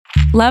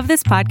Love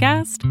this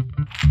podcast?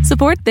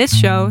 Support this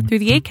show through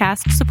the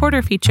Acast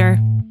supporter feature.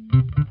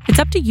 It's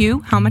up to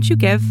you how much you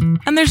give,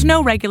 and there's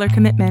no regular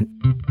commitment.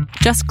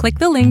 Just click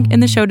the link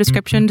in the show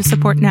description to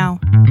support now.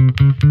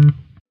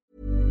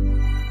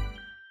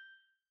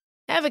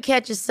 Ever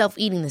catch yourself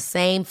eating the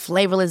same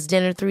flavorless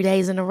dinner 3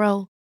 days in a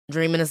row?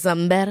 Dreaming of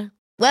something better?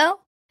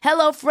 Well,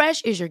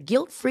 HelloFresh is your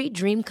guilt-free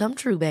dream come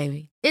true,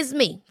 baby. It's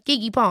me,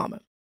 Keke Palmer.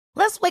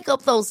 Let's wake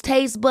up those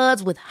taste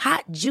buds with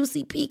hot,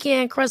 juicy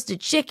pecan-crusted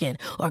chicken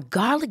or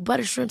garlic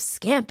butter shrimp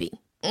scampi.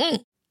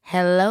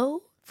 Hello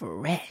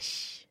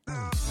Fresh.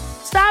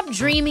 Stop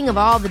dreaming of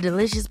all the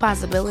delicious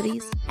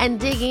possibilities and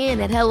dig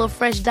in at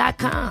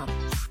HelloFresh.com.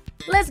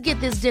 Let's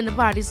get this dinner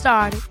party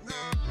started.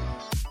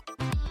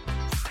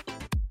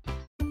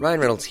 Ryan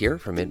Reynolds here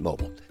from Mint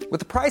Mobile. With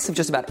the price of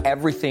just about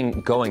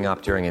everything going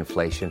up during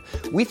inflation,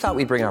 we thought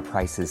we'd bring our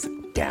prices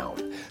down.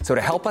 So to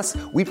help us,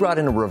 we brought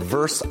in a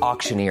reverse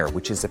auctioneer,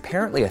 which is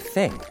apparently a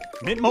thing.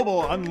 Mint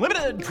Mobile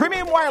Unlimited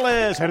Premium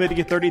Wireless. How to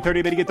get 30,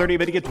 30, bit to get 30,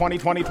 bit to get 20,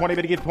 20, 20,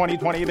 bit to get 20,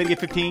 20, bit to get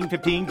 15,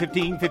 15,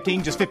 15,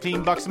 15, just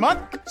 $15 a month?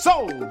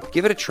 Sold!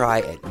 Give it a try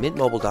at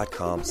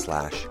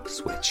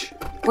mintmobile.com/switch.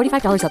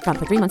 $45 up front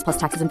for 3 months plus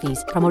taxes and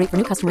fees. Promo rate for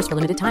new customers for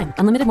limited time.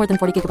 Unlimited more than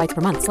 40 gigabytes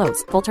per month.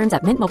 Slows full terms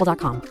at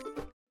mintmobile.com.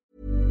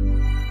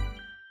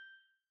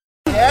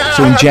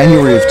 So in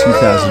January of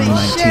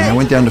 2019, I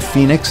went down to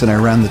Phoenix and I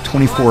ran the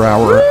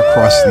 24-hour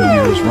Across the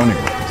Years running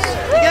race.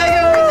 You gotta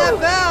go ring that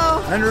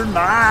bell. 100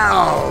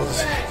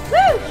 miles.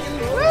 Woo!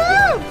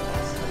 Woo!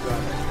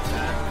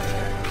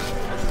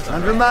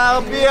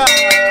 100-mile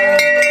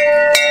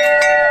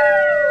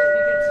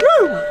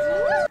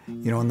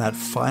Woo! You know, in that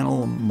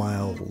final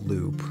mile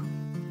loop,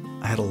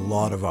 I had a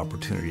lot of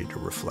opportunity to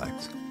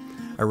reflect.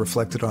 I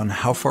reflected on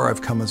how far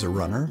I've come as a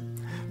runner,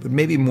 but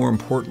maybe more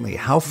importantly,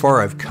 how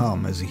far I've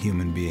come as a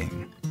human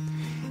being.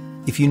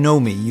 If you know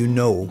me, you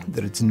know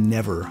that it's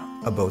never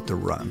about the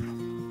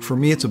run. For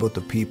me, it's about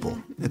the people.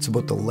 It's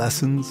about the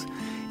lessons.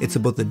 It's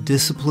about the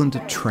discipline to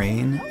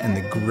train and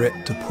the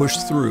grit to push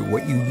through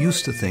what you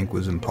used to think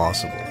was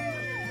impossible.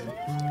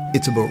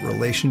 It's about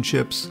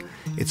relationships.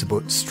 It's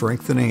about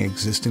strengthening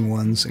existing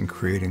ones and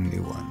creating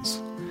new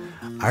ones.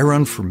 I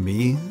run for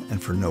me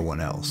and for no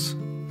one else.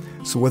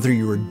 So whether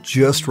you are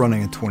just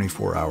running a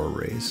 24-hour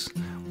race,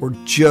 or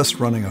just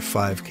running a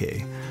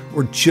 5K,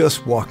 or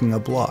just walking a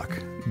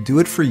block, do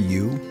it for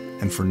you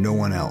and for no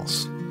one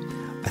else.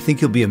 I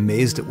think you'll be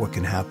amazed at what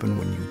can happen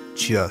when you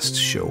just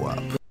show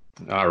up.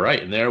 All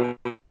right, and there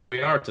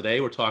we are.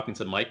 Today we're talking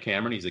to Mike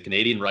Cameron. He's a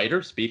Canadian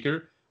writer,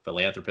 speaker,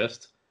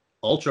 philanthropist,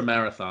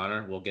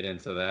 ultra-marathoner, we'll get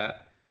into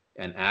that,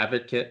 an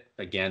advocate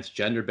against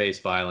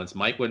gender-based violence.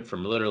 Mike went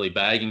from literally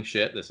bagging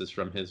shit, this is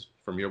from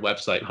your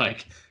website,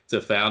 Mike, to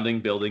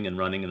founding, building, and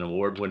running an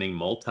award-winning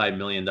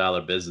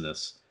multi-million-dollar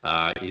business.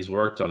 He's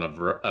worked on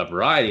a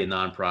variety of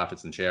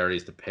nonprofits and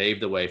charities to pave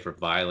the way for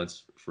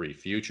violence-free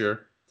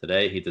future.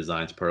 Today, he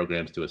designs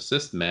programs to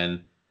assist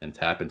men and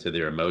tap into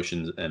their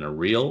emotions in a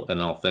real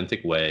and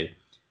authentic way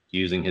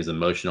using his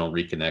emotional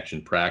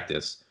reconnection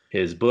practice.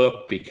 His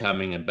book,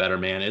 Becoming a Better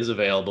Man, is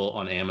available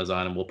on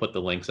Amazon, and we'll put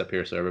the links up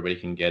here so everybody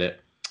can get it.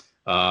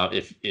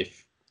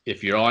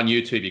 If you're on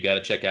YouTube, you got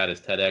to check out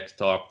his TEDx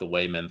talk, The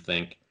Way Men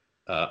Think.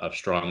 Of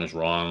Strong is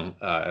Wrong.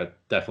 I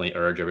definitely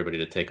urge everybody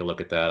to take a look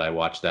at that. I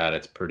watched that.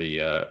 It's pretty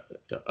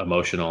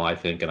emotional, I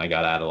think, and I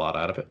got a lot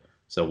out of it.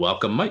 So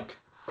welcome, Mike.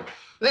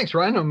 Thanks,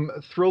 Ryan. I'm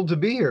thrilled to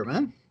be here,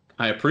 man.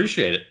 I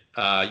appreciate it.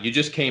 You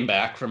just came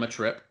back from a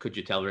trip. Could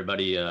you tell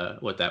everybody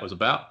what that was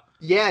about?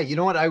 Yeah, you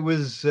know what? I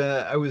was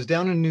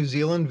down in New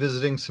Zealand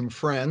visiting some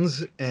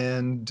friends,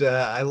 and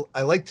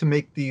I like to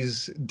make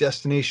these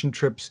destination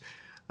trips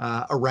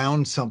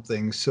around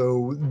something.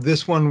 So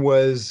this one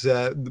was,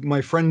 my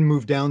friend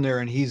moved down there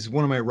and he's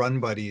one of my run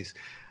buddies.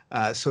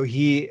 So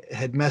he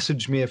had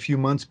messaged me a few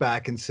months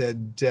back and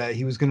said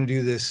he was going to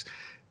do this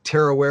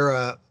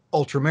Tarawera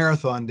ultra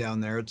marathon down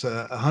there. It's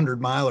a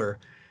 100-miler,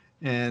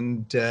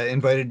 and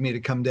invited me to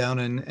come down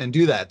and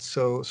do that.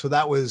 So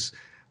that was,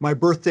 my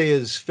birthday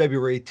is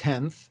February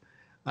 10th.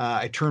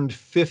 I turned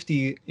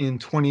 50 in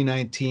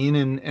 2019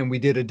 and we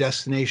did a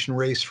destination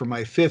race for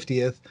my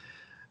 50th.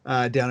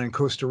 Down in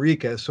Costa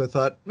Rica. So I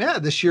thought, yeah,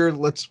 this year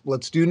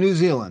let's do New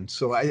Zealand.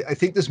 So I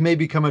think this may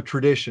become a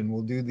tradition.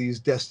 We'll do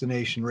these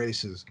destination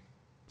races.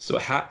 So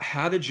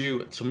how did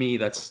you, to me,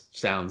 that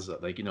sounds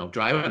like,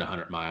 driving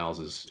 100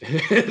 miles is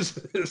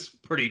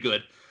pretty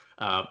good.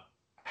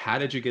 How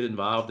did you get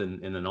involved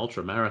in an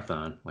ultra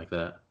marathon like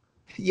that?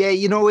 Yeah,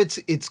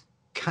 it's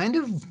kind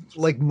of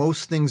like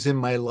most things in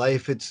my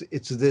life. It's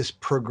this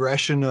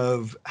progression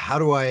of how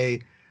do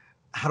I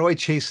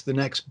chase the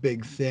next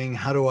big thing?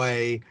 How do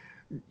I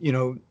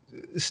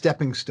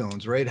stepping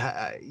stones, right?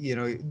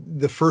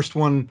 The first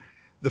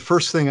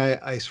thing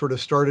I sort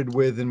of started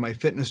with in my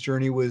fitness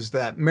journey was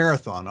that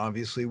marathon,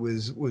 obviously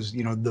was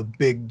the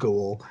big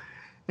goal.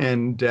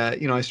 And,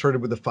 I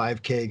started with a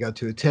 5K, got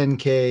to a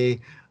 10K,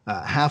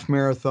 half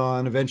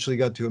marathon, eventually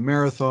got to a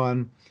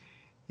marathon.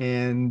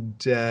 And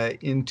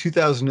in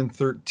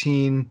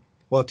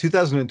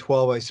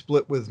 2012, I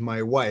split with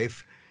my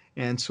wife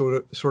and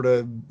sort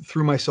of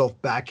threw myself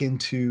back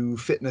into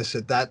fitness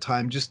at that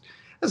time, just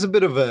as a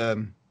bit of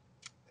a,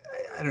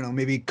 I don't know,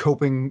 maybe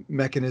coping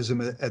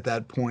mechanism at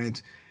that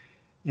point,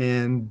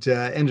 and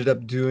ended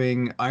up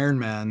doing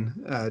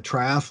Ironman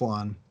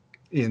triathlon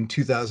in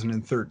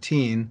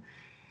 2013,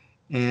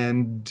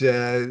 and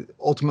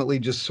ultimately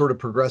just sort of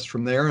progressed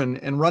from there.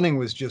 And running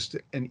was just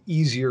an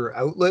easier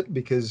outlet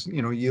because,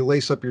 you know, you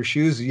lace up your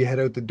shoes, you head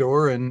out the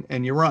door,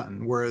 and you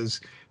run.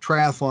 Whereas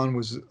triathlon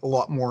was a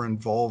lot more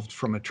involved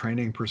from a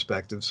training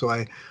perspective.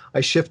 So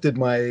I shifted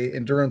my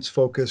endurance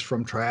focus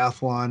from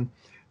triathlon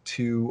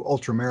to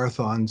ultra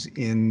marathons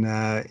in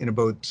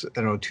about,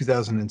 I don't know,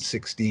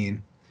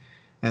 2016.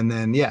 And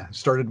then,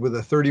 started with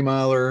a 30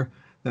 miler,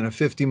 then a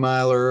 50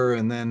 miler,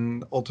 and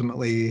then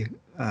ultimately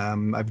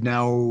I've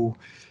now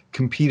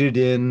competed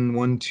in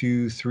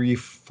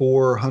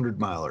 400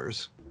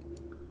 milers.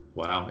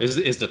 Wow.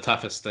 Is the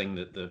toughest thing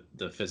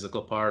the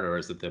physical part, or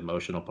is it the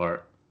emotional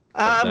part?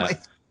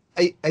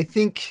 I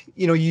think,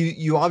 you know,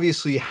 you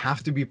obviously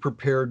have to be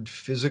prepared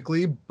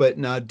physically, but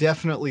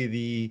definitely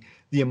the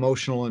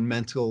emotional and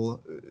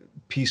mental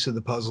piece of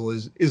the puzzle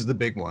is the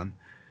big one.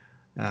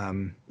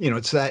 You know,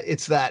 it's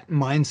that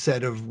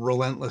mindset of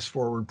relentless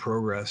forward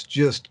progress.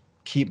 Just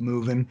keep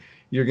moving.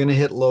 You're going to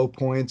hit low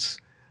points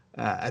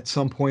at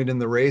some point in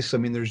the race. I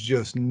mean, there's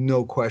just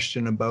no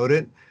question about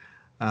it.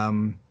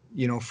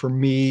 You know, for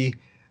me,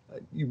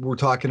 we're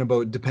talking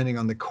about, depending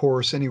on the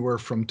course, anywhere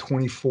from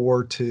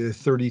 24 to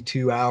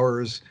 32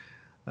 hours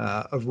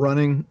of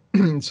running.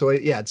 So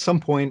at some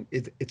point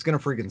it's going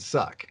to freaking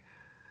suck.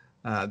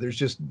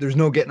 There's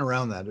no getting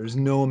around that. There's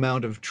no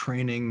amount of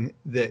training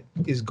that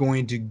is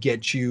going to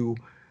get you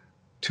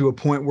to a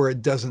point where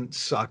it doesn't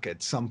suck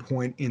at some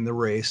point in the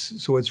race.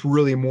 So it's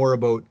really more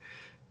about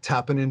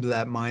tapping into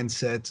that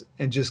mindset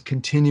and just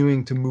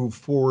continuing to move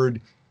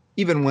forward,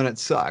 even when it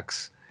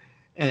sucks,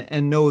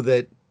 and know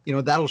that, you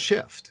know, that'll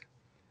shift.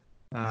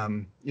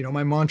 You know,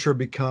 my mantra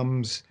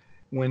becomes,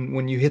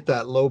 when you hit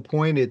that low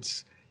point,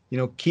 it's, you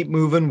know, keep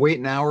moving, wait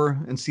an hour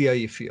and see how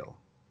you feel.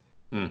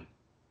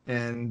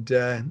 And,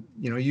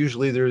 you know,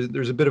 usually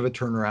there's a bit of a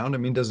turnaround. I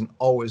mean, doesn't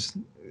always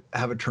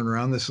have a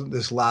turnaround.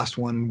 This last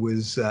one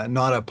was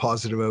not a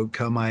positive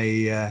outcome.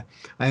 I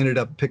ended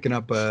up picking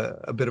up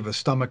a bit of a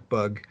stomach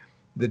bug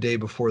the day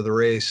before the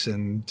race,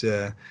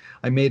 and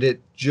I made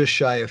it just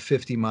shy of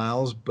 50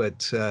 miles,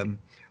 but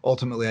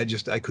ultimately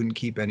I couldn't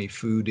keep any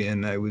food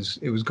in. It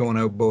was going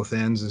out both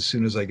ends as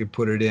soon as I could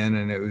put it in,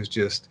 and it was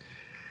just,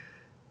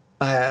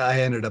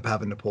 I ended up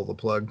having to pull the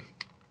plug.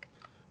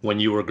 When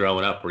you were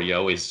growing up, were you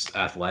always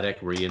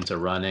athletic? Were you into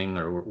running,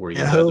 or were you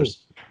No.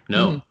 others?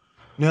 No.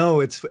 No,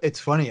 it's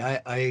funny.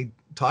 I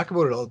talk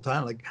about it all the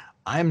time. Like,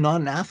 I'm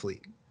not an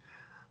athlete.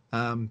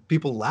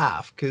 People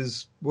laugh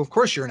because, well, of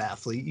course you're an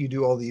athlete. You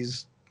do all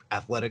these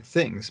athletic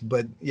things.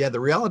 But yeah, the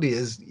reality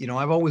is, you know,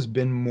 I've always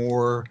been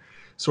more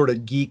sort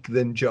of geek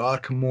than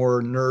jock,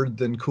 more nerd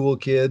than cool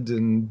kid.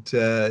 And,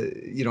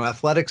 you know,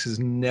 athletics has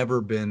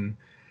never been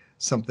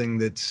something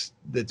that's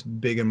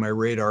big in my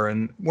radar.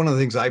 And one of the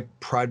things I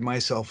pride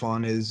myself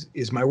on is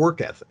my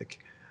work ethic.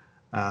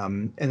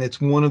 And it's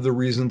one of the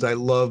reasons I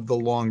love the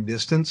long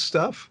distance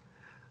stuff.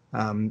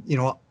 You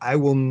know, I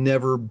will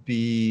never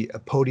be a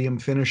podium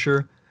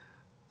finisher.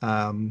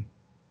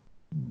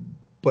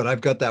 But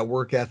I've got that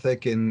work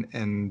ethic,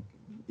 and,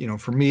 you know,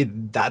 for me,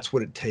 that's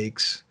what it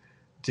takes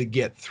to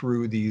get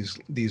through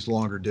these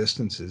longer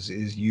distances,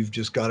 is you've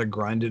just got to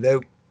grind it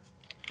out.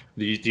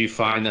 Do you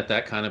find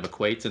that kind of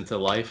equates into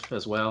life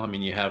as well? I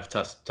mean, you have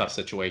tough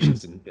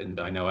situations, and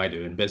I know I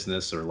do, in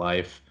business or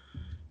life,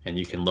 and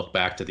you can look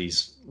back to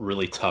these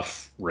really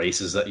tough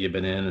races that you've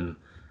been in, and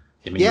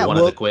I mean, you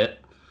wanted to quit.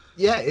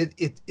 Yeah,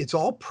 it's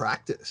all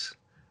practice,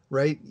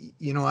 right?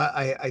 You know,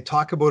 I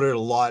talk about it a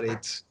lot.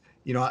 It's,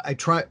 you know,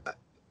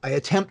 I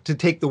attempt to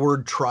take the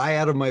word try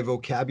out of my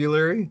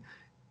vocabulary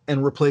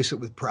and replace it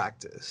with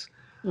practice.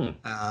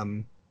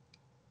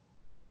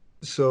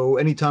 So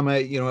anytime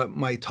at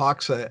my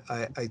talks,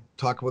 I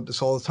talk about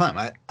this all the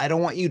time. I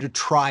don't want you to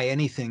try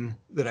anything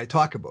that I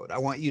talk about. I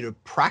want you to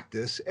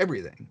practice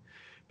everything,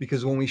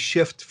 because when we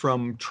shift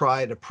from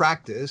try to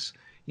practice,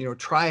 you know,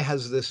 try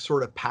has this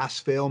sort of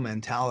pass-fail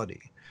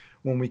mentality.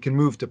 When we can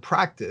move to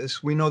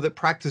practice, we know that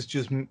practice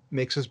just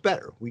makes us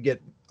better. We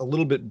get a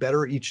little bit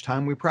better each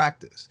time we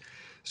practice.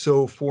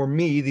 So for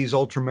me, these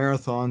ultra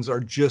marathons are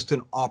just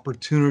an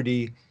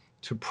opportunity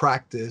to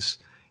practice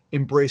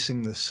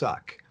embracing the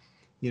suck.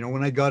 You know,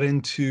 when I got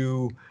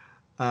into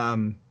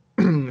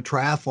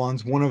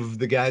triathlons, one of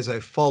the guys I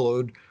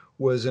followed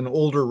was an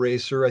older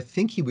racer. I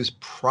think he was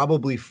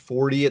probably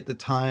 40 at the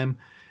time.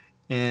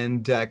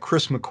 And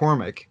Chris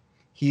McCormick,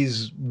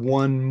 he's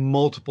won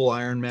multiple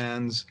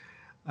Ironmans.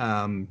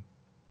 And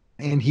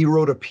he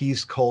wrote a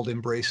piece called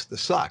Embrace the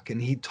Suck.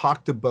 And he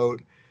talked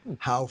about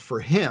how, for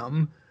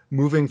him,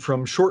 moving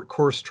from short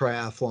course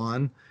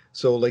triathlon,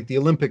 so like the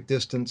Olympic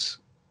distance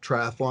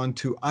triathlon,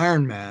 to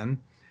Ironman,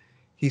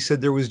 he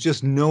said there was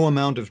just no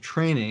amount of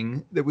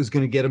training that was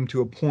going to get him to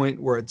a point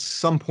where at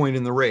some point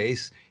in the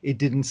race, it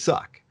didn't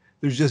suck.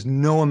 There's just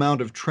no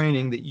amount of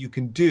training that you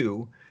can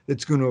do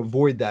that's going to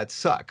avoid that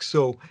suck.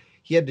 So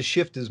he had to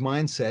shift his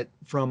mindset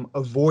from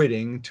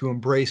avoiding to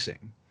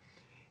embracing.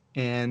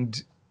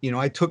 And,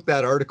 I took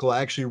that article,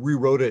 I actually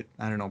rewrote it,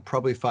 I don't know,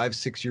 probably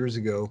 5-6 years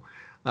ago,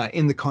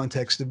 in the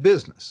context of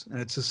business. And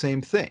it's the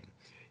same thing.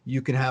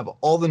 You can have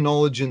all the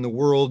knowledge in the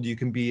world, you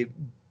can be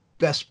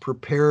best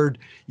prepared,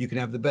 you can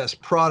have the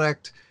best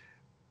product,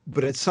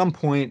 but at some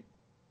point,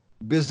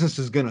 business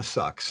is going to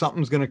suck.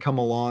 Something's going to come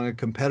along, a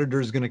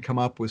competitor is going to come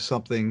up with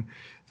something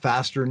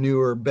faster,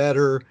 newer,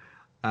 better.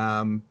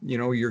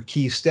 Your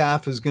key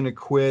staff is going to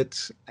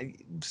quit.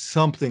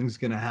 Something's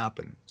going to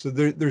happen. So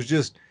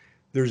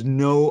there's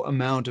no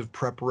amount of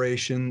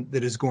preparation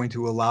that is going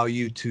to allow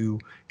you to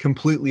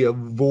completely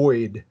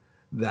avoid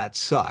that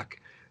suck.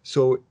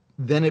 So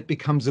then it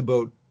becomes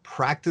about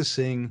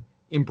practicing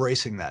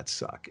embracing that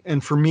suck.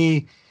 And for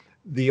me,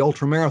 the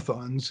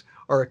ultramarathons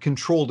are a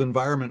controlled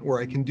environment where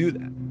I can do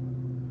that,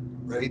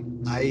 right?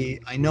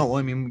 I know,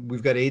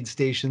 we've got aid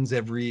stations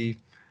every,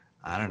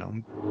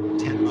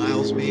 10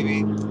 miles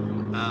maybe.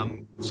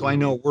 So I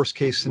know worst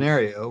case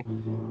scenario,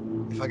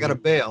 if I got to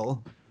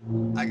bail,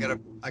 I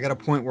got a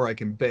point where I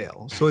can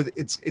bail. So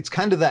it's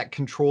kind of that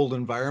controlled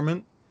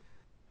environment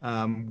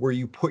where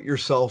you put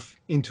yourself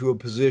into a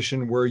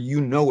position where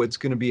it's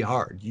going to be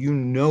hard.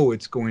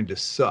 It's going to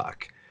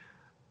suck.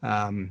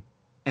 And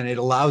it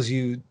allows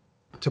you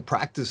to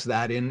practice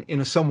that in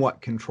a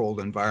somewhat controlled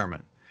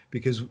environment.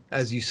 Because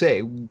as you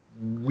say,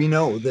 we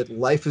know that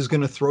life is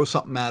going to throw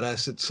something at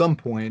us at some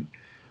point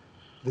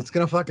that's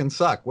going to fucking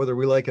suck, whether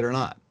we like it or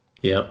not.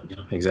 Yep,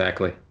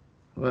 exactly.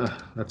 Well,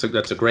 that's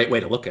a great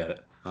way to look at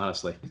it,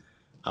 honestly.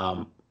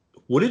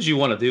 What did you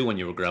want to do when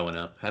you were growing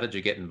up? How did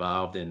you get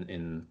involved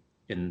in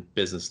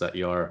business that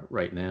you are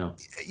right now?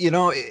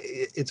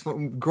 It's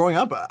growing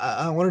up,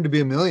 I wanted to be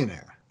a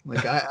millionaire.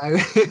 Like I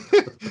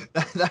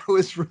that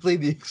was really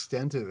the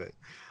extent of it.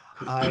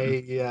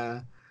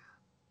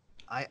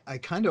 I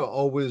kind of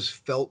always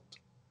felt,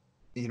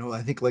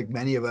 I think like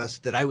many of us,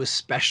 that I was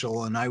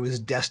special and I was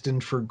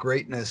destined for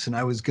greatness and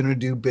I was going to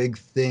do big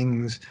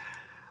things.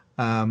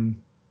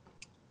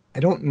 I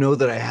don't know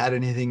that I had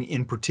anything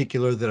in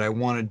particular that I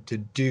wanted to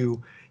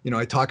do.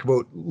 I talk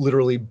about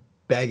literally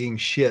bagging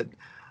shit.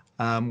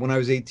 When I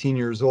was 18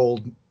 years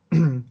old,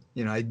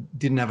 I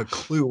didn't have a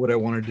clue what I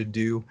wanted to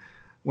do.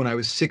 When I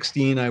was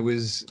 16, I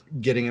was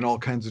getting in all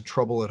kinds of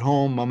trouble at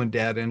home. Mom and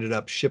dad ended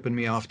up shipping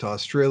me off to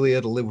Australia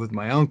to live with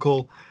my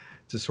uncle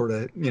to sort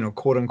of,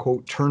 quote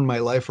unquote, turn my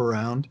life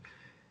around.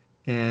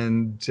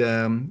 And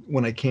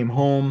when I came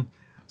home,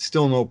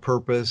 still no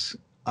purpose,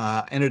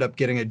 ended up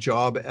getting a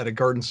job at a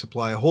garden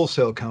supply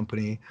wholesale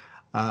company,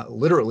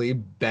 literally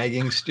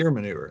bagging steer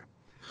manure.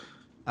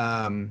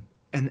 And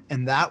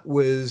that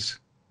was,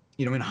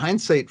 in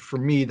hindsight for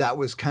me, that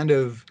was kind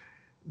of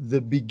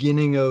the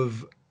beginning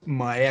of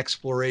my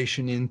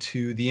exploration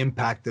into the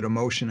impact that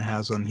emotion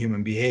has on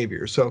human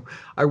behavior. So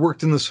I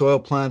worked in the soil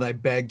plant, I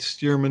bagged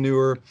steer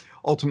manure.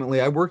 Ultimately,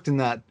 I worked in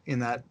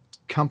that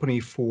company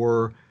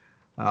for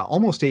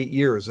almost 8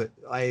 years.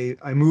 I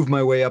moved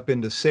my way up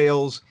into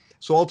sales.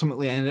 So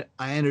ultimately,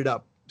 I ended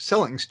up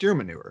selling steer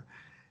manure.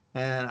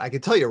 And I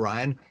can tell you,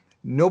 Ryan,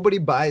 nobody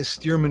buys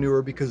steer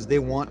manure because they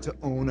want to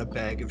own a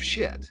bag of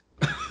shit,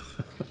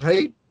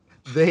 right?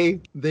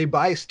 They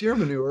buy steer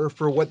manure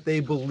for what they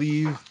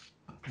believe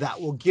that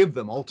will give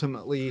them.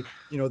 Ultimately,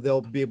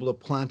 they'll be able to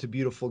plant a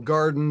beautiful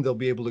garden. They'll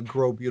be able to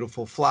grow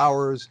beautiful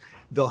flowers.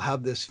 They'll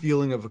have this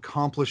feeling of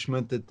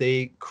accomplishment that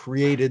they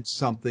created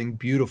something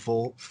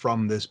beautiful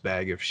from this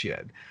bag of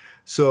shit.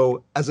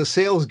 So as a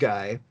sales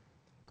guy,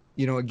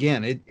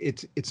 again,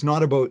 it's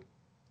not about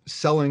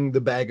selling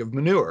the bag of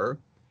manure.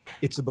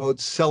 It's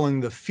about selling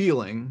the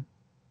feeling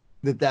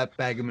that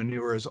bag of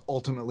manure is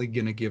ultimately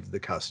going to give the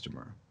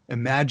customer.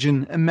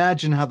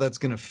 Imagine how that's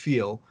going to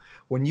feel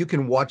when you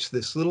can watch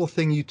this little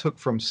thing you took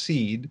from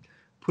seed,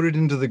 put it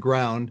into the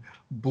ground,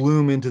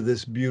 bloom into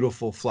this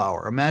beautiful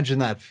flower. Imagine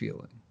that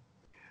feeling.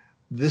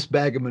 This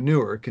bag of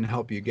manure can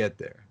help you get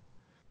there,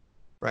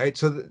 right?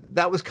 So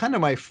that was kind of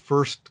my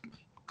first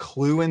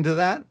clue into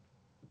that.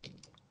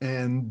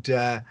 And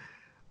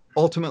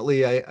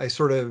ultimately, I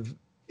sort of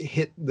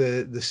hit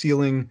the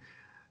ceiling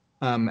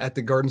at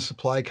the garden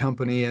supply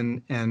company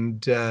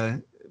and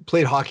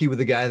played hockey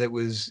with a guy that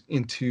was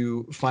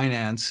into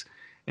finance.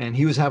 And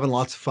he was having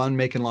lots of fun,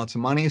 making lots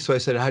of money. So I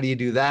said, how do you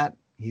do that?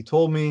 He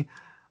told me.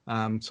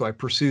 So I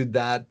pursued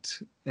that,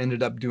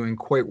 ended up doing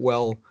quite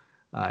well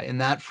in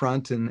that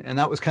front. And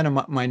that was kind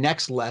of my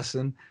next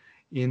lesson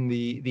in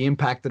the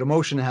impact that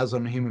emotion has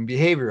on human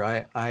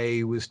behavior.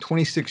 I was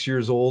 26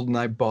 years old and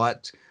I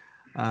bought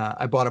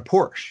a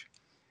Porsche.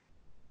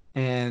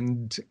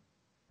 And,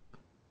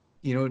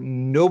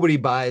 nobody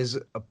buys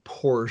a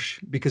Porsche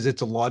because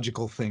it's a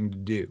logical thing to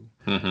do.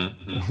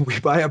 Mm-hmm. We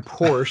buy a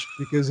Porsche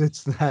because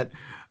it's that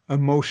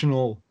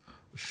emotional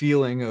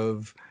feeling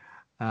of,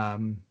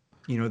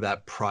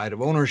 that pride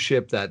of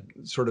ownership, that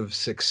sort of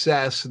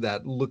success,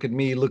 that look at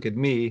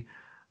me.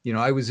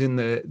 I was in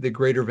the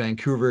greater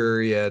Vancouver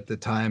area at the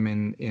time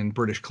in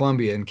British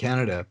Columbia in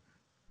Canada.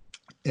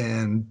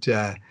 And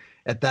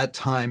at that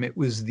time, it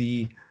was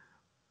the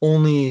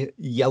only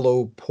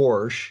yellow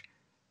Porsche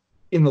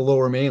in the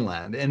Lower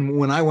Mainland. And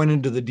when I went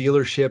into the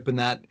dealership, and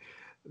that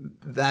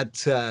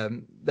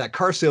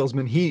car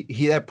salesman,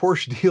 that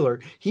Porsche dealer,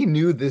 he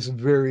knew this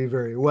very,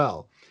 very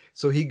well.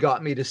 So he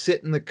got me to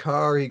sit in the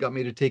car. He got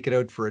me to take it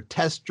out for a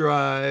test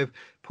drive,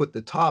 put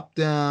the top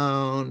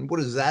down. What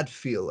does that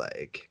feel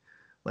like?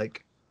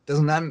 Like,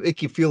 doesn't that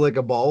make you feel like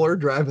a baller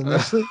driving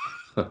this thing?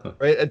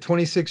 Right? At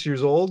 26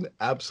 years old?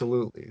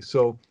 Absolutely.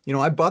 So,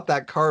 I bought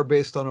that car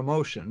based on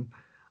emotion.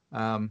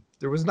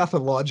 There was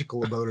nothing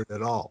logical about it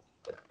at all.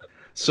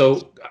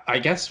 So I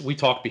guess we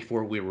talked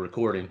before we were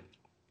recording,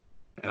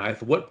 and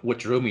what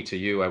drew me to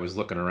you, I was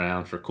looking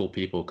around for cool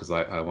people because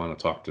I want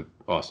to talk to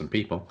awesome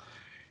people.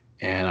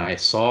 And I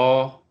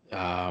saw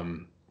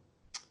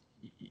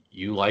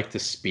you like to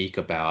speak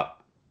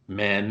about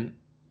men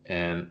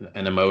and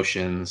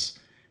emotions,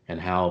 and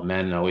how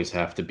men always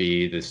have to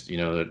be this,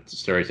 the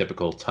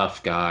stereotypical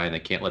tough guy, and they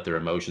can't let their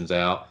emotions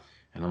out.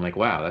 And I'm like,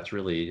 wow, that's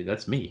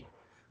me.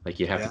 Like,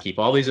 you have to keep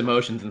all these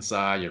emotions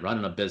inside. You're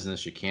running a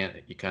business. You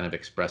kind of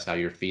express how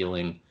you're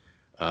feeling.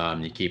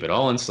 You keep it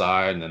all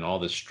inside, and then all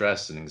this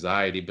stress and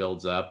anxiety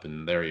builds up,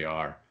 and there you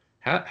are.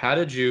 How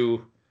did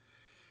you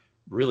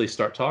really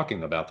start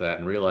talking about that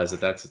and realize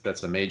that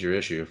that's a major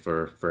issue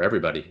for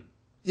everybody?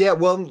 Yeah,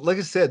 well, like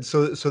I said,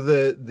 so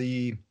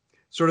the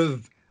sort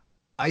of,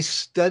 I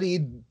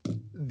studied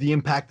the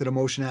impact that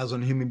emotion has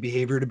on human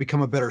behavior to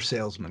become a better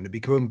salesman, to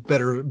become a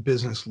better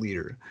business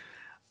leader.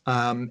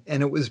 And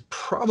it was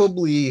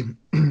probably,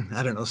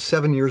 I don't know,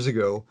 7 years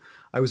ago.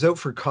 I was out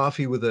for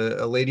coffee with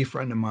a lady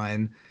friend of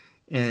mine,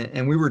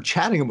 and we were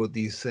chatting about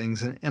these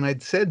things. And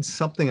I'd said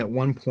something at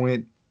one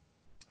point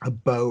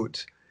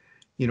about,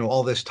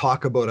 all this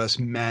talk about us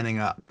manning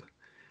up.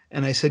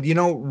 And I said,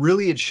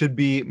 really it should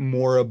be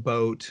more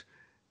about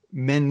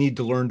men need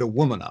to learn to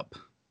woman up.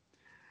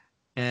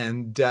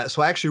 And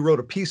so I actually wrote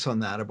a piece on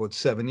that about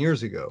 7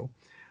 years ago,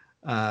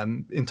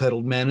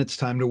 entitled "Men, It's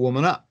Time to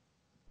Woman Up."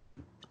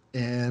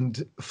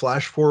 And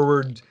flash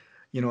forward,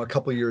 a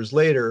couple of years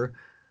later,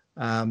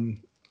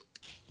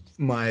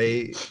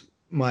 my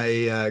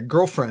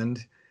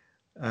girlfriend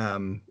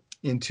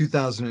in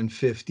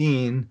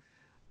 2015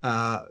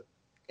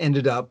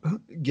 ended up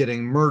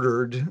getting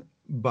murdered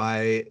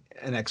by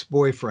an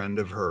ex-boyfriend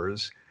of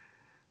hers,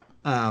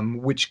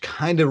 which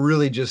kind of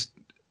really just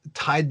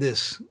tied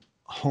this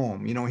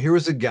home. Here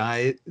was a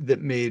guy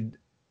that made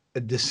a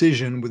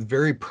decision with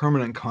very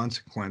permanent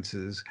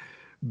consequences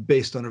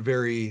based on a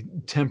very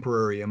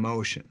temporary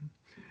emotion.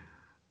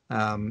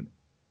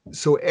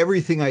 So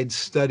everything I'd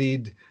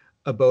studied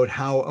about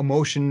how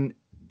emotion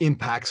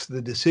impacts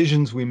the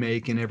decisions we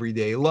make in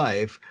everyday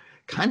life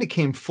kind of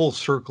came full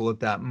circle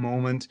at that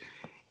moment.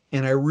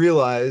 And I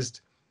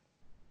realized,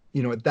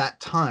 at that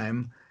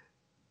time,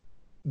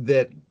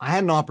 that I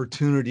had an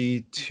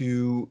opportunity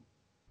to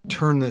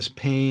turn this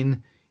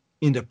pain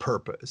into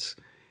purpose.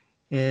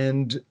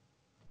 And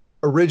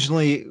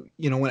originally,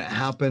 when it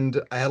happened,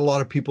 I had a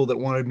lot of people that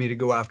wanted me to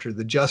go after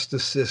the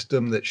justice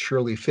system, that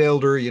Shirley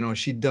failed her.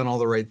 She'd done all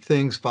the right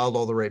things, filed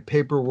all the right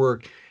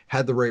paperwork,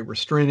 had the right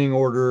restraining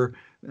order.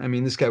 I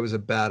mean, this guy was a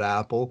bad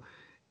apple.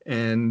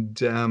 And,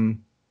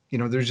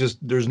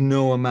 there's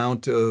no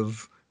amount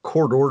of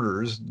court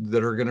orders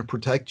that are going to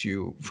protect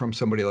you from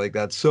somebody like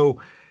that. So,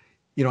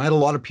 I had a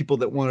lot of people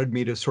that wanted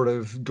me to sort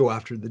of go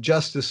after the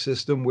justice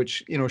system,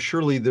 which,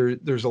 surely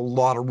there's a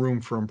lot of room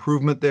for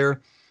improvement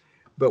there.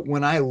 But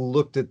when I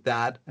looked at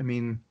that, I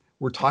mean,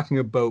 we're talking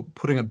about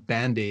putting a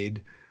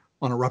Band-Aid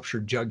on a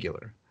ruptured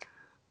jugular.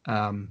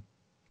 And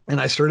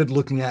I started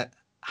looking at,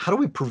 how do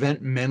we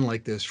prevent men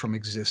like this from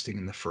existing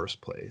in the first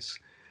place?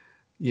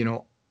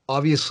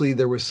 Obviously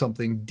there was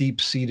something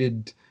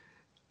deep-seated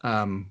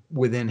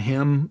within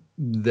him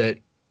that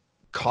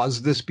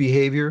caused this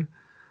behavior.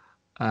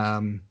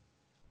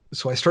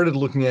 So I started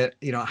looking at,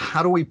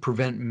 how do we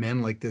prevent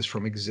men like this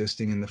from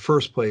existing in the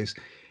first place?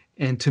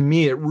 And to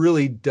me, it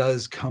really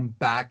does come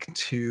back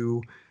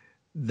to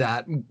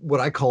that, what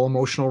I call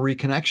emotional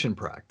reconnection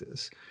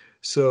practice.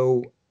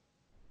 So,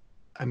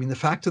 I mean, the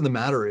fact of the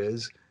matter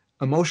is,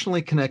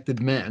 emotionally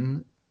connected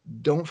men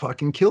don't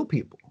fucking kill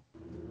people,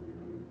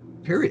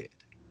 period.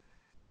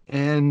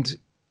 And,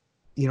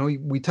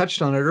 we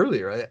touched on it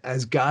earlier.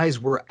 As guys,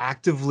 we're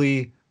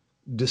actively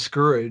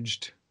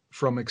discouraged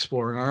from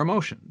exploring our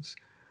emotions,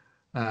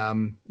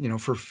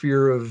 for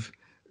fear of,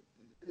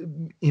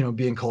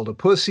 being called a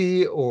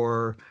pussy,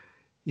 or,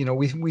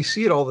 we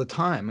see it all the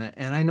time.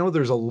 And I know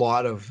there's a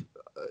lot of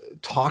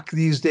talk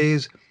these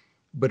days,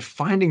 but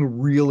finding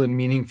real and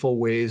meaningful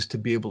ways to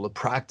be able to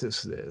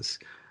practice this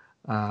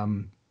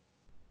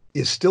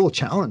is still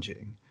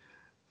challenging.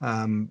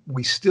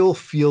 We still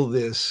feel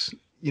this,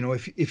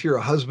 if you're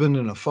a husband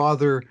and a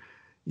father,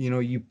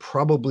 you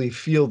probably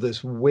feel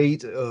this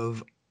weight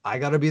of, I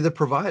got to be the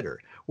provider.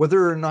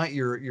 Whether or not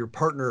your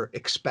partner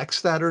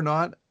expects that or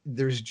not,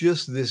 there's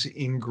just this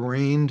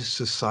ingrained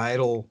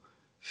societal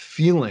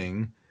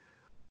feeling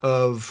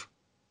of,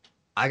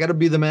 I got to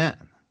be the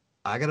man.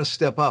 I got to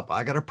step up.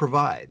 I got to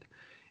provide.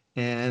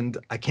 And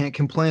I can't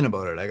complain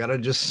about it. I got to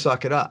just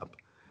suck it up.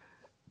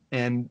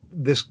 And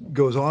this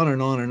goes on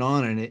and on and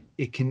on, and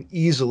it can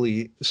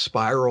easily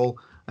spiral.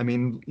 I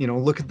mean,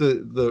 look at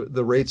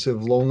the rates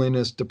of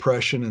loneliness,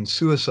 depression, and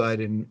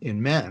suicide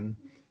in men,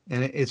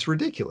 and it's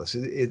ridiculous.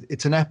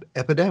 It's an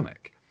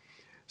epidemic.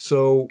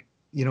 So,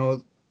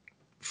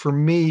 for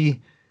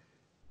me,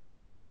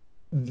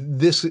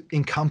 this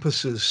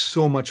encompasses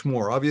so much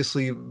more.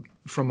 Obviously,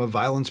 from a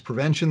violence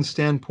prevention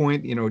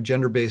standpoint,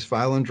 gender-based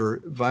violence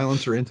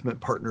or intimate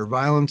partner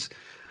violence,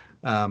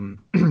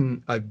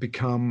 I've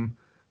become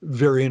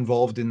very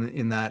involved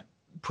in that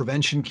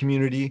prevention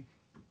community.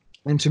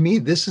 And to me,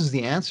 this is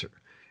the answer.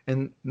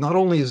 And not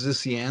only is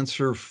this the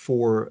answer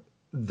for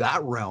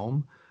that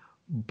realm,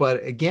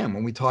 but again,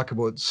 when we talk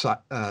about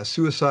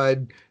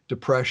suicide,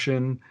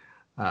 depression,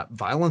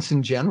 violence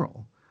in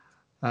general,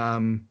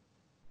 men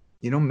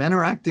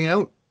are acting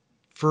out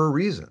for a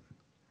reason.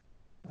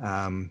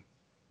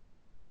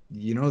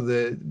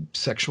 The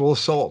sexual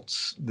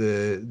assaults,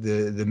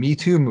 the Me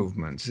Too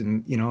movements.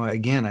 And,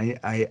 again,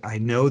 I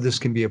know this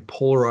can be a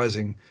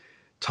polarizing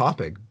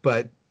topic,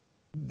 but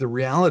the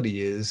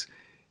reality is,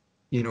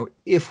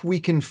 if we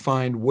can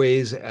find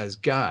ways as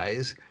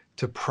guys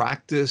to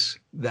practice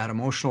that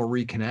emotional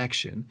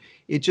reconnection,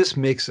 it just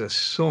makes us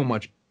so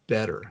much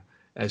better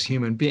as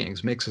human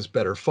beings, makes us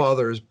better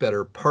fathers,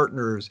 better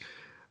partners,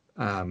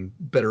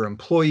 better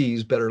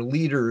employees, better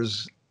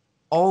leaders,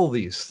 all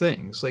these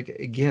things. Like,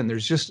 again,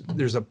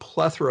 there's a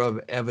plethora of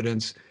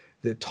evidence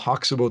that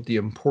talks about the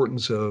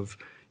importance of,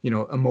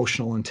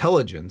 emotional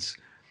intelligence.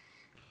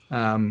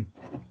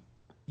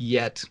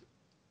 Yet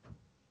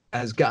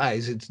as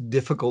guys, it's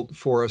difficult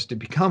for us to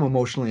become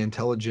emotionally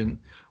intelligent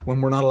when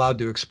we're not allowed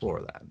to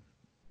explore that.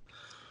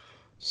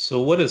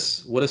 So what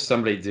does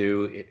somebody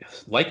do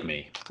like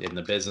me in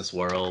the business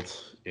world?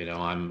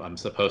 I'm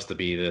supposed to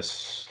be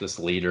this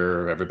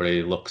leader.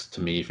 Everybody looks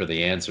to me for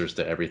the answers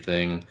to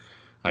everything.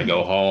 I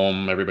go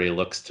home, everybody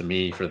looks to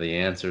me for the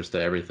answers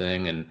to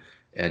everything, and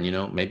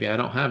maybe I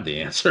don't have the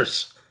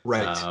answers.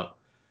 Right.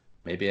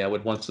 Maybe I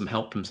would want some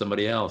help from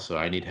somebody else, or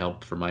I need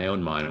help for my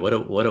own mind. What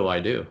do I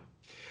do?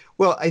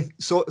 Well,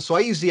 so I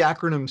use the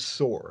acronym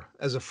SOAR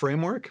as a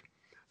framework: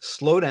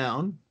 slow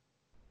down,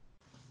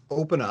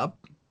 open up,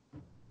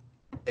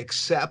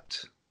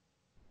 accept,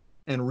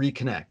 and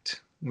reconnect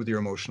with your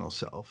emotional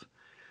self.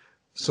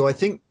 So I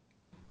think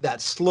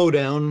that slow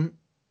down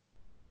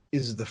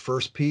is the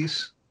first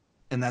piece,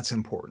 and that's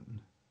important.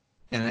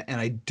 And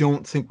I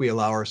don't think we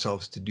allow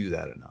ourselves to do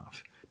that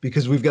enough,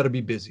 because we've got to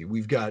be busy.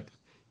 We've got,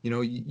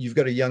 you've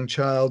got a young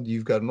child,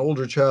 you've got an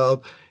older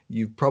child,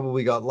 you've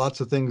probably got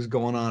lots of things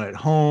going on at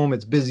home.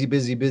 It's busy,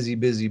 busy, busy,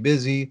 busy,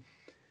 busy.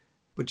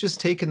 But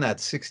just taking that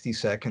 60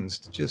 seconds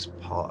to just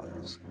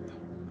pause,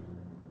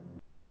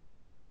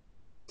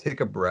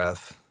 take a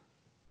breath,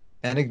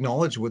 and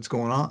acknowledge what's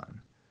going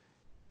on.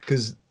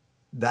 Because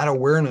that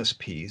awareness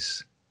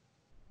piece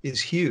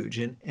is huge.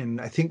 And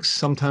I think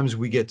sometimes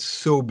we get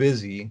so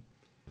busy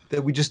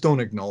that we just don't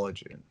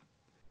acknowledge it.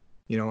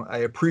 I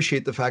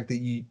appreciate the fact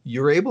that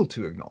you're able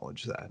to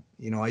acknowledge that.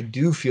 I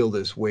do feel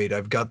this weight.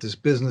 I've got this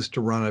business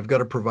to run. I've got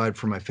to provide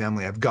for my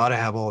family. I've got to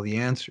have all the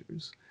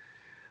answers.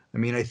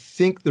 I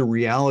think the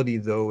reality,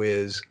 though,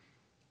 is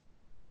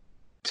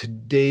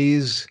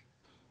today's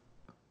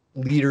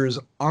leaders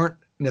aren't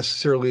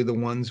necessarily the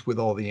ones with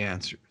all the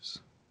answers.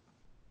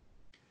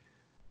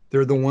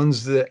 They're the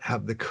ones that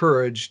have the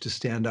courage to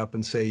stand up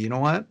and say, you know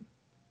what?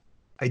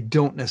 I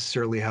don't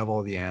necessarily have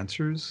all the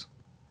answers,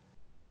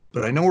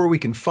 but I know where we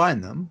can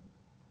find them.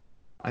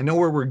 I know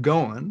where we're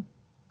going.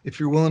 If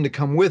you're willing to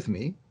come with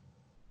me,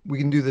 we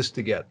can do this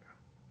together.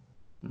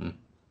 Mm.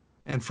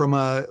 And from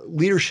a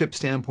leadership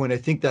standpoint, I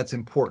think that's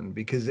important,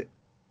 because,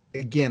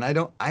 again, I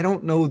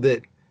don't know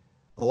that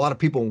a lot of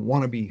people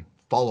want to be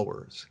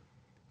followers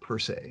per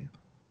se,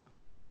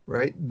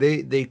 right?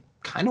 They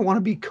kind of want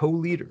to be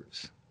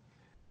co-leaders.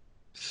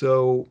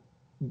 So,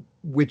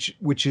 which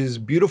is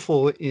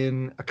beautiful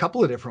in a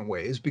couple of different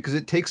ways, because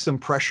it takes some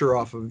pressure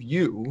off of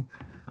you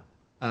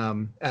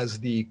as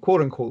the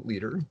quote unquote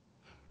leader.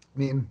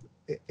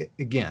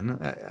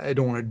 Again, I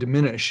don't want to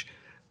diminish.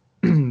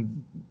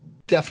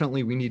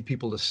 Definitely we need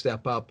people to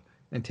step up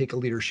and take a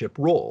leadership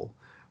role.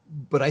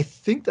 But I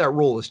think that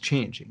role is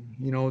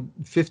changing.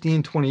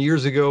 15, 20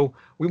 years ago,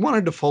 we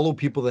wanted to follow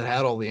people that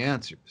had all the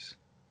answers.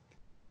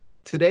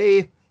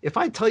 Today, if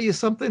I tell you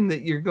something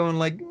that you're going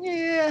like,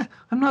 yeah,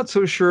 I'm not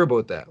so sure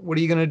about that, what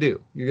are you going to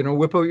do? You're going to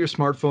whip out your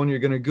smartphone, you're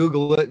going to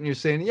Google it, and you're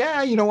saying,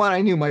 yeah, you know what?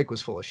 I knew Mike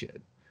was full of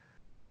shit.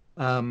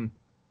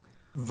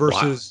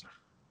 Versus... Wow.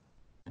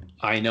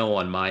 I know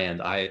on my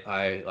end,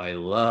 I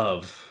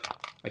love,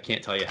 I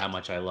can't tell you how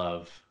much I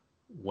love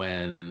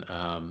when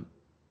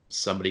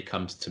somebody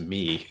comes to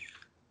me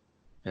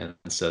and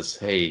says,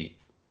 hey,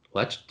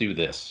 let's do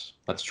this.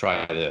 Let's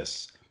try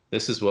this.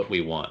 This is what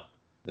we want.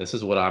 This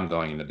is what I'm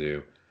going to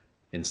do.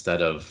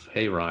 Instead of,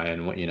 hey,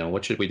 Ryan,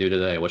 what should we do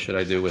today? What should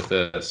I do with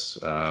this?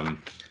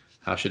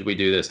 How should we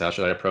do this? How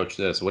should I approach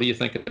this? What do you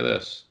think of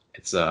this?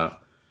 It's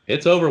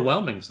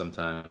overwhelming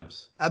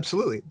sometimes.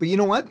 Absolutely. But you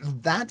know what?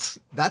 That's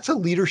a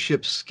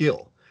leadership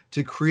skill,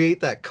 to create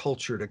that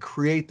culture, to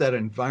create that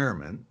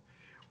environment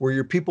where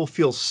your people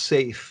feel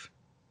safe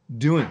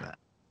doing that.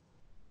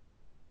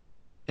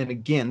 And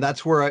again,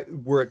 that's where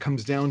it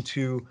comes down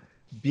to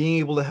being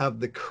able to have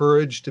the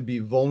courage to be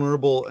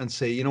vulnerable and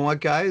say, you know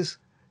what, guys,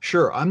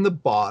 sure, I'm the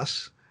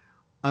boss,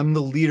 I'm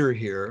the leader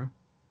here,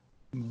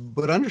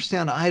 but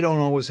understand I don't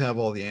always have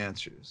all the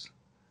answers.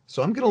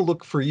 So I'm going to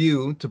look for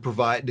you to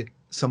provide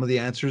some of the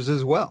answers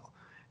as well.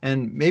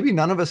 And maybe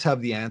none of us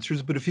have the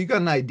answers, but if you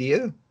got an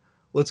idea,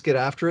 let's get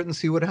after it and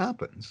see what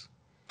happens.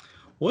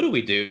 What do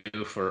we do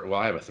well,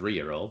 I have a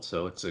 3-year-old,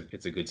 so it's a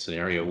good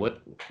scenario.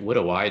 What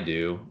do I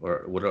do,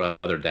 or what do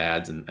other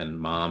dads and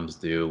moms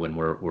do when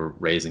we're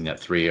raising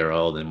that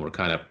 3-year-old and we're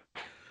kind of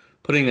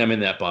putting them in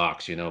that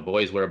box? You know,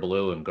 boys wear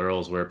blue and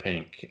girls wear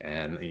pink,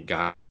 and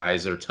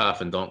guys are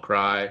tough and don't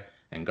cry,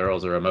 and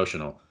girls are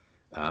emotional.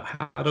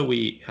 How do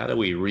we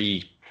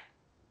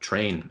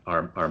retrain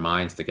our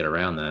minds to get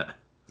around that?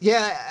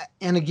 Yeah,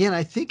 and again,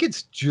 I think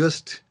it's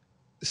just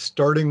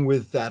starting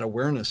with that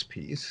awareness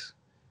piece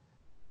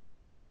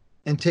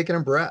and taking a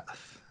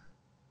breath.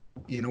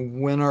 You know,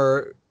 when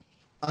our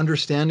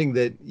understanding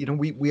that, you know,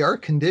 we are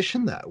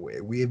conditioned that way.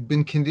 We have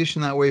been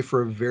conditioned that way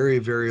for a very,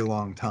 very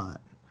long time.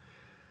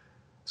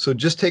 So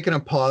just taking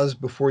a pause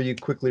before you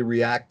quickly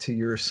react to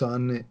your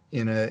son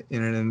in an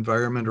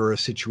environment or a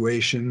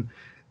situation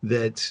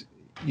that,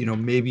 you know,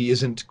 maybe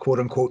isn't quote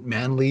unquote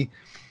manly.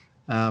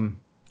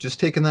 Just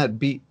taking that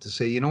beat to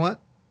say, you know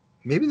what,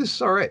 maybe this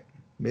is all right.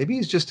 Maybe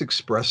he's just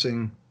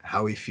expressing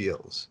how he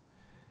feels.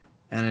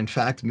 And in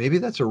fact, maybe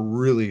that's a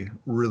really,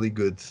 really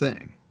good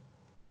thing.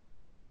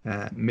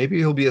 Maybe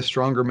he'll be a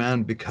stronger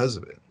man because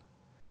of it.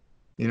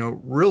 You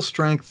know, real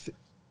strength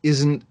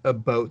isn't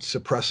about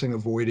suppressing,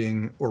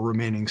 avoiding, or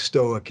remaining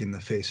stoic in the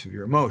face of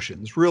your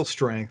emotions. Real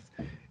strength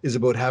is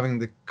about having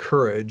the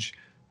courage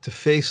to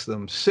face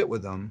them, sit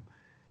with them,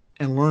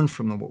 and learn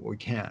from them what we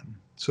can.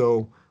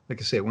 So,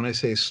 like I say, when I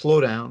say slow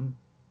down,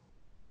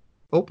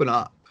 open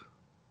up.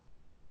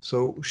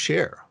 So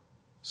share.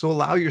 So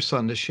allow your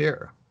son to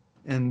share.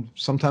 And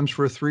sometimes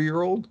for a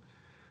 3-year-old,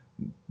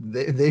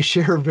 they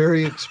share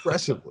very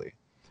expressively,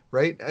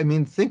 right? I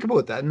mean, think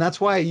about that. And that's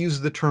why I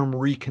use the term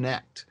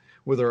reconnect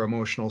with our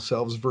emotional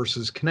selves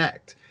versus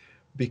connect.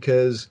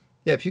 Because,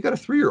 yeah, if you got a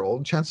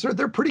 3-year-old, chances are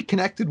they're pretty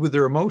connected with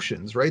their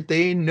emotions, right?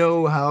 They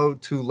know how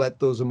to let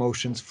those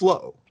emotions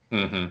flow.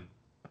 Mm-hmm.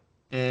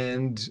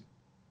 And,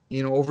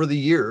 you know, over the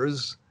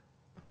years,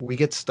 we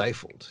get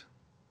stifled.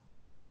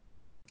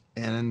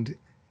 And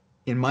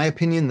in my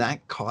opinion,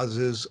 that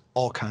causes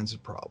all kinds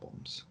of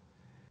problems.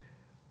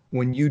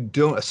 When you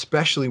don't,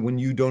 especially when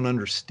you don't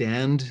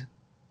understand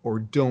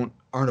or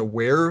aren't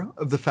aware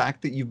of the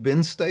fact that you've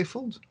been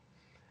stifled.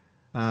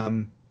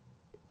 Again,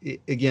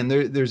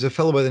 there's a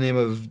fellow by the name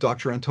of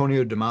Dr.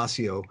 Antonio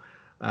Damasio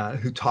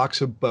who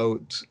talks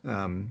about,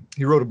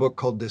 he wrote a book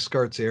called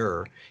Descartes'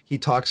 Error. He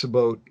talks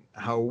about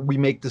how we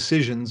make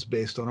decisions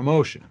based on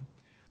emotion.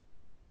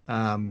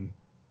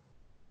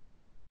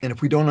 And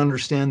if we don't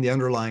understand the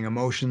underlying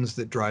emotions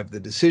that drive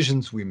the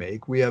decisions we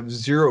make, we have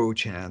zero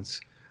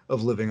chance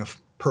of living a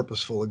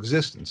purposeful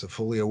existence, a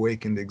fully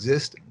awakened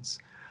existence.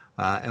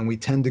 And we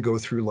tend to go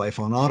through life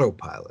on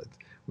autopilot.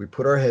 We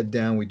put our head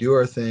down, we do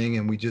our thing,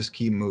 and we just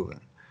keep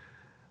moving.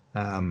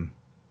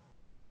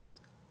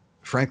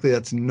 Frankly,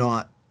 that's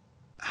not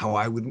how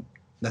I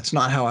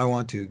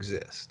want to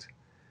exist.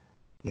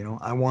 You know,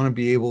 I want to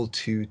be able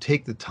to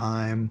take the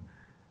time,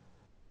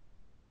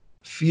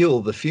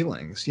 feel the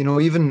feelings. You know,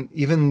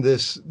 even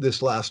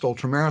this last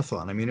ultra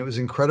marathon, I mean, it was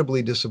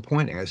incredibly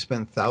disappointing. I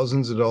spent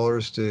thousands of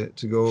dollars to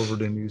go over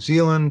to New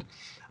Zealand.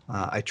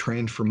 I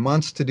trained for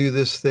months to do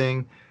this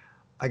thing.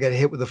 I got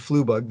hit with a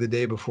flu bug the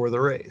day before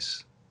the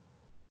race.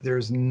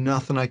 There's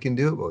nothing I can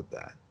do about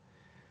that.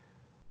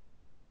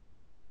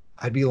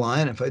 I'd be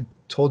lying if I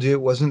told you it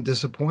wasn't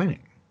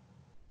disappointing.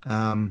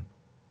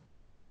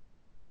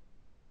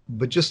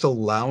 But just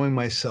allowing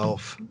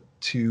myself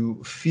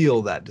to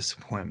feel that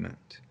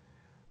disappointment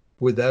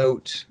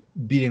without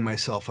beating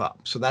myself up.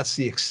 So that's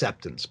the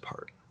acceptance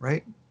part,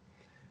 right?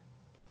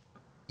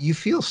 You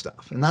feel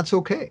stuff, and that's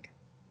okay.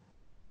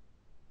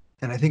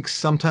 And I think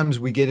sometimes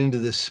we get into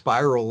this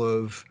spiral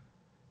of,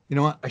 you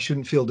know what, I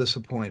shouldn't feel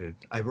disappointed.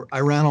 I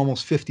ran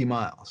almost 50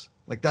 miles.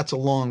 Like, that's a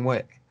long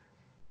way.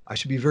 I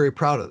should be very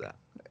proud of that.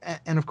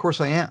 And of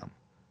course I am.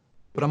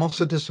 But I'm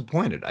also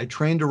disappointed. I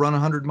trained to run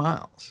 100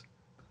 miles.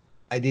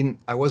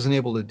 I wasn't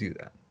able to do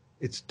that.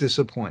 It's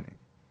disappointing.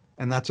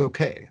 And that's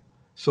okay.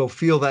 So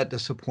feel that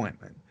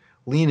disappointment.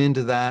 Lean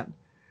into that.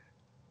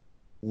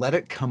 Let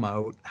it come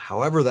out,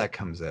 however that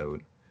comes out.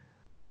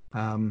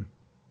 You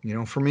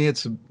know, for me,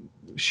 it's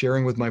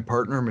sharing with my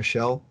partner,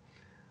 Michelle.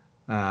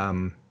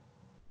 And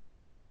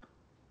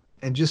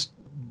just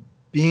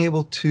being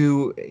able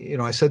to, you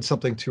know, I said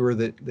something to her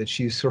that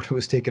she sort of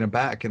was taken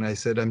aback. And I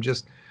said, I'm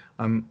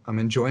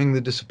enjoying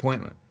the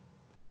disappointment.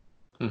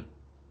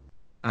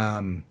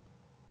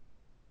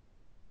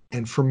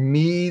 And for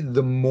me,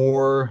 the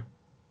more,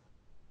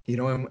 you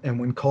know, and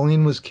when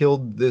Colleen was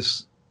killed,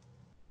 this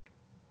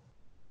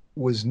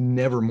was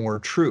never more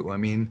true. I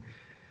mean,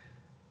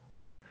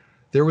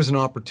 there was an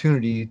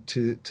opportunity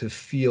to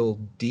feel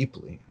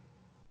deeply.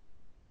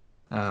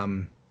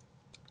 Um,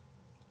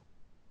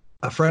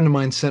 a friend of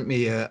mine sent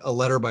me a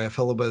letter by a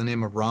fellow by the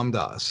name of Ram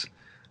Dass.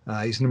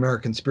 He's an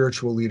American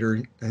spiritual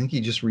leader. I think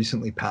he just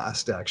recently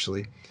passed,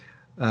 actually.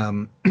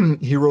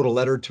 He wrote a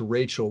letter to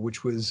Rachel,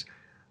 which was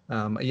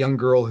a young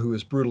girl who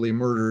was brutally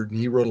murdered, and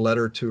he wrote a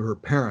letter to her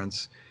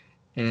parents.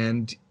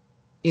 And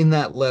in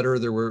that letter,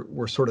 there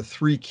were sort of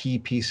three key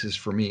pieces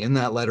for me. In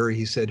that letter,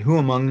 he said, who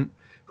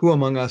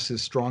among us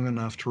is strong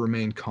enough to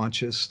remain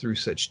conscious through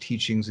such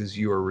teachings as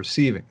you are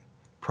receiving?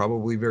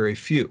 Probably very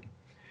few.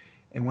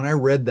 And when I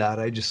read that,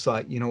 I just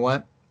thought, you know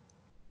what?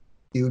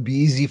 It would be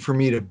easy for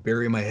me to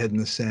bury my head in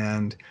the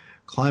sand,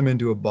 climb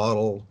into a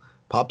bottle,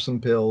 pop some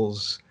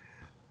pills,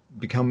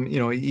 become,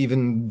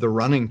 even the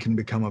running can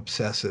become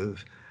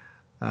obsessive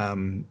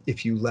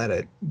if you let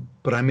it.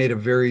 But I made a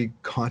very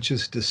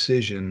conscious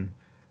decision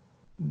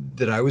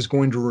that I was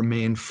going to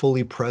remain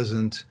fully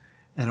present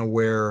and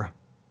aware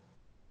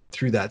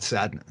through that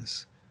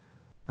sadness,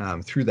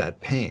 through that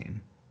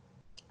pain.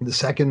 The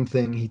second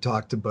thing he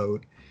talked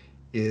about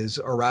is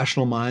our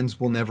rational minds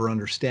will never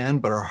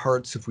understand, but our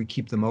hearts, if we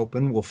keep them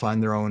open, will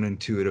find their own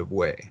intuitive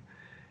way.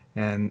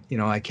 And,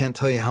 I can't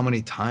tell you how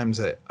many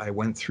times I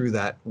went through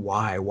that.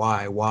 Why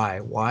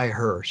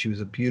her? She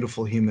was a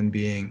beautiful human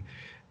being,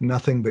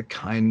 nothing but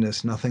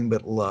kindness, nothing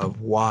but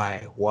love.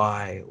 Why?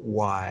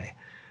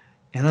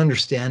 And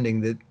understanding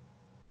that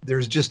there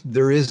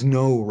is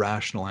no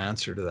rational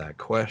answer to that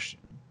question.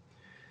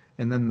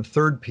 And then the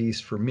third piece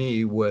for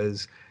me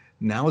was,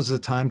 now is the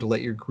time to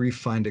let your grief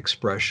find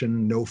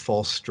expression, no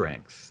false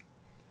strength.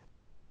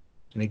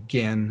 And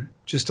again,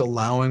 just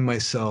allowing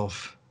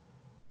myself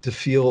to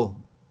feel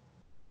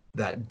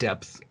that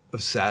depth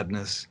of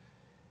sadness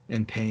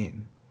and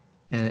pain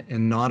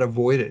and not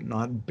avoid it,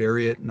 not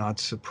bury it, not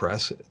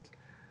suppress it.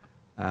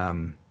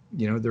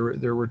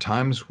 There were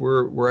times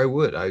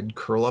where I'd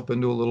curl up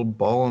into a little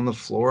ball on the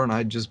floor and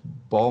I'd just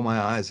bawl my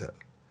eyes out.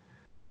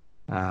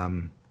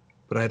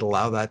 But I'd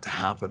allow that to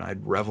happen.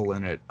 I'd revel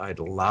in it. I'd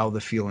allow the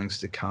feelings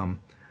to come.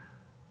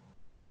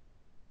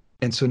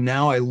 And so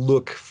now I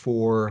look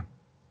for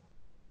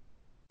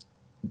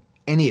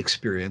any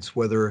experience,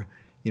 whether,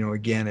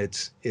 again,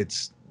 it's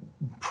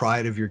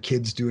pride of your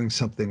kids doing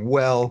something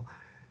well,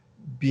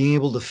 being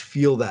able to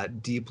feel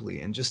that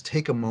deeply and just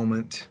take a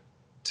moment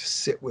to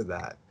sit with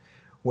that.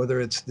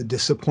 Whether it's the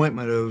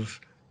disappointment of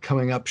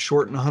coming up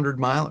short in a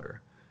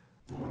 100-miler,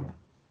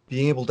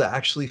 being able to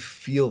actually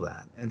feel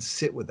that and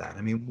sit with that.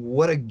 I mean,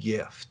 what a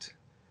gift.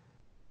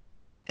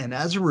 And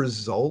as a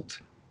result,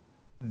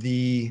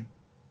 the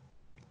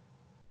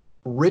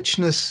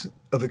richness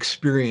of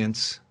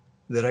experience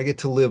that I get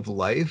to live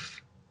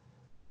life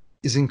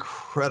is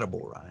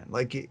incredible, Ryan.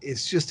 Like,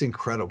 it's just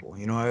incredible.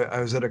 I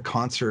was at a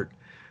concert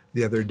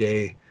the other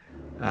day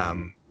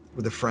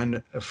with a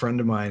friend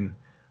of mine,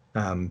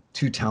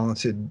 two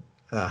talented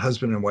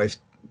husband and wife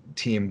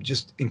team,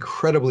 just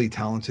incredibly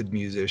talented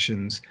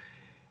musicians.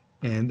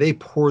 And they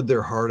poured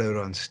their heart out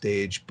on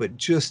stage, but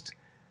just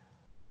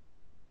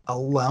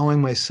allowing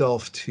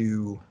myself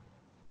to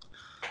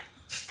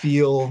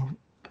feel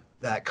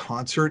that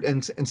concert,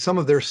 and some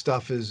of their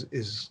stuff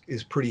is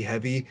pretty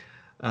heavy.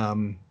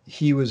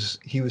 He was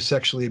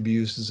sexually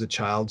abused as a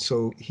child,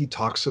 so he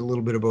talks a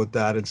little bit about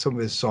that, and some of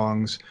his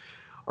songs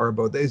are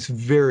about that. It's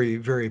very,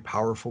 very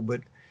powerful.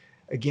 But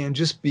again,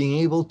 just being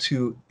able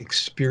to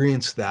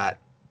experience that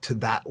to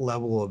that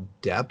level of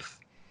depth,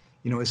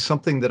 is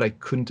something that I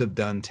couldn't have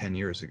done 10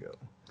 years ago.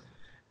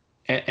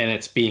 And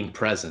it's being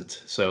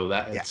present. So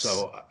Yes.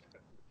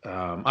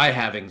 I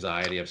have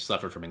anxiety. I've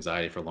suffered from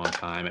anxiety for a long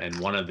time. And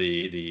one of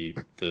the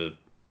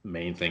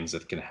main things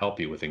that can help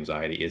you with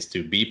anxiety is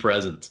to be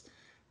present.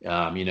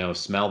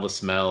 Smell the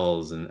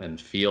smells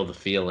and feel the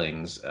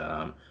feelings.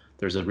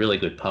 There's a really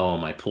good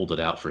poem. I pulled it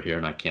out for here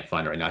and I can't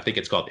find it right now. I think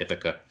it's called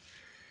Ithaca.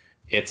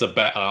 It's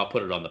about, I'll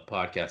put it on the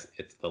podcast.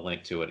 It's the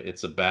link to it.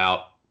 It's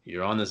about,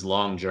 you're on this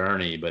long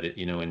journey, but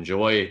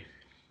enjoy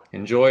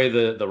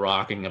the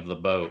rocking of the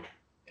boat,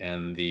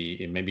 and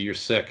maybe you're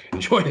sick.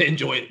 Enjoy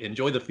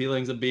the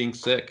feelings of being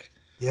sick.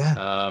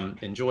 Yeah.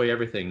 Enjoy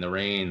everything, the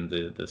rain,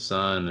 the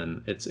sun,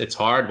 and it's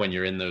hard when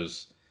you're in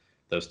those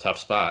tough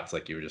spots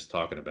like you were just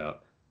talking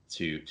about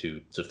to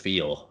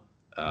feel,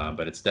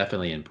 but it's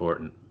definitely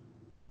important.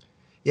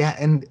 Yeah,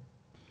 and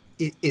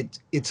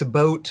it's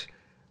about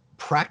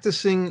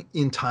practicing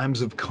in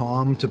times of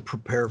calm to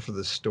prepare for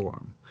the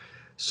storm.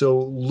 So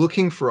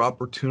looking for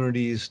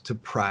opportunities to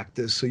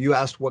practice. So you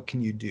asked, what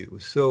can you do?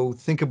 So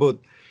think about,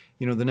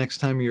 the next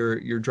time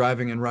you're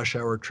driving in rush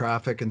hour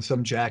traffic and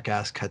some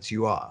jackass cuts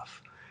you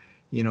off.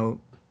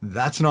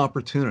 That's an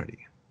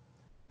opportunity.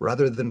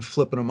 Rather than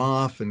flipping them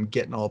off and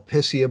getting all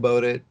pissy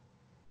about it,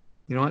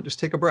 you know what? Just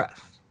take a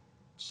breath.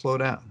 Slow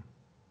down.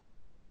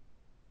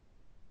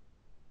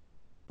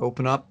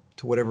 Open up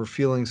to whatever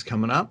feeling's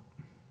coming up.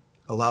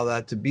 Allow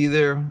that to be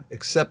there.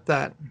 Accept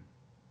that.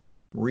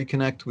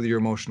 Reconnect with your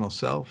emotional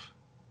self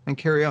and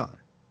carry on.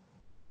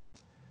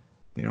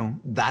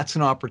 That's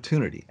an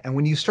opportunity. And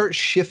when you start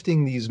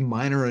shifting these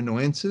minor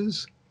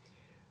annoyances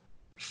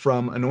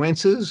from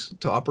annoyances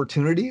to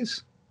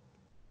opportunities,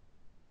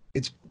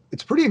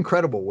 it's pretty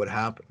incredible what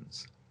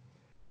happens.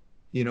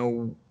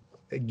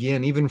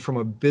 Again, even from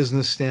a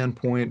business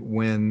standpoint,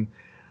 when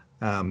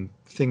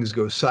things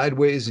go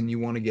sideways and you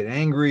want to get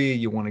angry,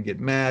 you want to get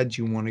mad,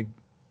 you want to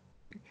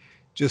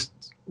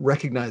just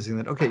recognizing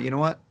that, okay, you know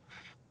what?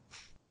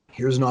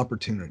 Here's an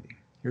opportunity.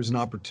 Here's an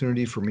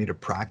opportunity for me to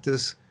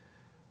practice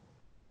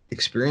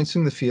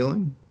experiencing the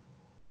feeling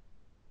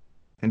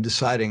and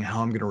deciding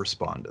how I'm going to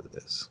respond to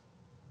this.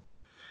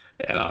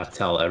 And I'll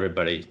tell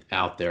everybody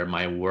out there,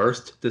 my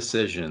worst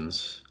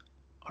decisions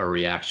are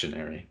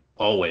reactionary.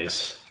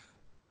 Always.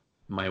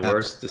 My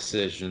worst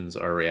decisions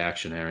are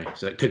reactionary.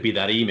 So it could be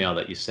that email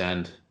that you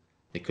send.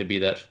 It could be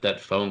that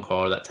phone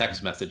call, or that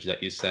text message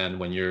that you send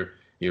when you're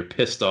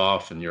pissed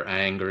off and you're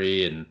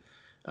angry and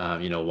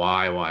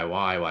why,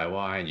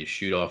 and you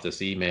shoot off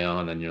this email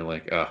and then you're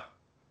like, oh,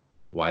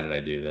 why did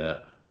I do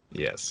that?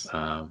 Yes.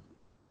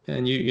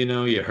 And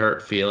you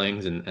hurt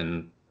feelings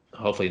and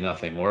hopefully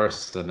nothing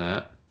worse than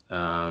that.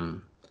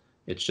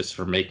 It's just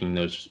for making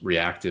those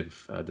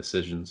reactive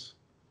decisions.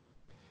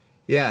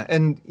 Yeah.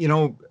 And,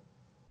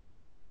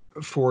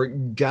 for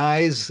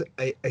guys,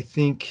 I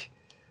think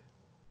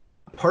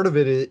part of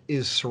it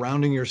is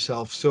surrounding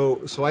yourself. So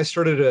I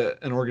started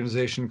an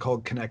organization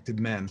called Connected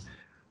Men,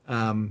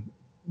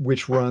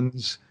 which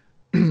runs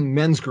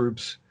men's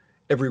groups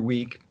every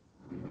week.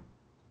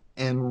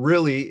 And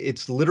really,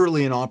 it's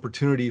literally an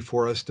opportunity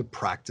for us to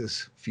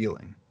practice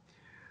feeling.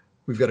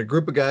 We've got a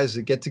group of guys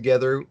that get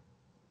together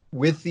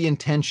with the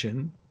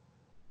intention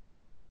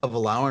of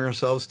allowing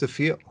ourselves to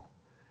feel.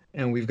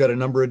 And we've got a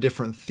number of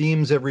different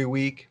themes every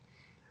week.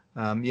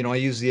 I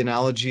use the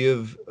analogy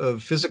of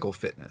physical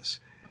fitness.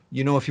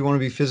 If you want to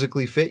be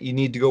physically fit, you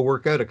need to go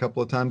work out a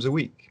couple of times a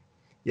week.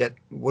 Yet,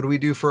 what do we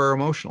do for our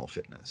emotional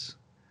fitness?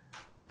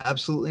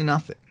 Absolutely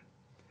nothing.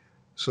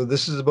 So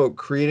this is about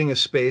creating a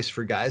space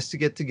for guys to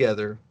get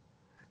together,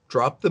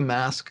 drop the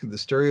mask, the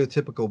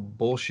stereotypical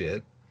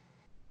bullshit,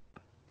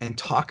 and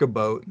talk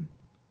about,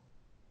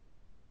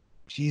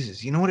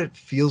 Jesus, you know what it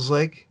feels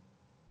like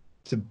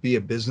to be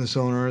a business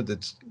owner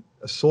that's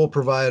a sole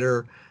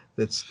provider,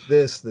 that's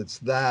this, that's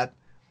that,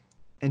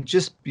 and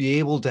just be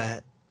able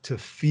to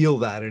feel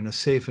that in a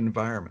safe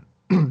environment.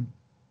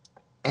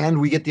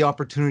 And we get the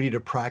opportunity to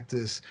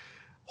practice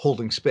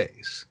holding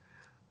space.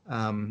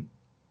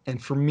 And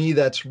for me,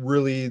 that's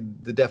really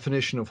the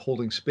definition of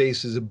holding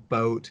space, is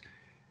about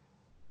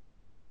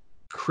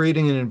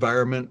creating an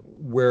environment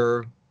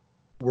where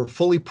we're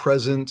fully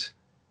present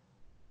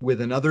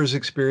with another's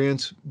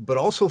experience, but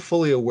also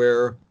fully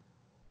aware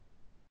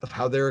of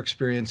how their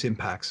experience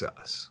impacts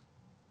us.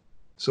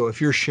 So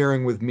if you're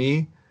sharing with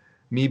me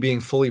being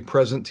fully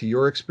present to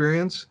your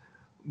experience,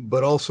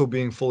 but also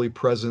being fully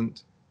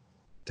present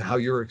to how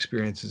your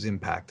experience is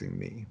impacting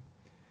me.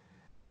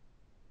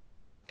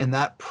 And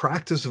that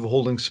practice of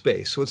holding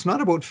space. So it's not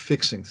about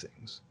fixing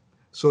things.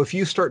 So if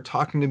you start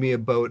talking to me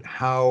about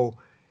how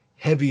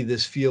heavy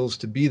this feels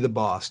to be the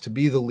boss, to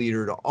be the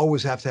leader, to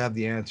always have to have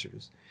the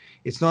answers,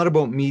 it's not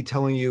about me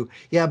telling you,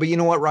 yeah, but you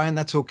know what, Ryan,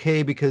 that's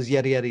okay because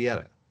yada, yada,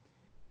 yada.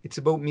 It's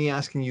about me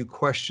asking you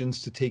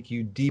questions to take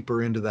you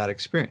deeper into that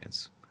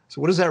experience. So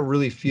what does that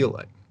really feel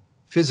like?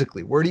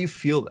 Physically, where do you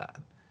feel that?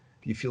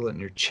 Do you feel it in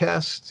your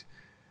chest?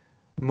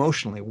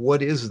 Emotionally,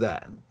 what is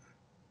that?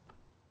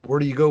 Where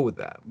do you go with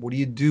that? What do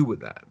you do with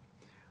that?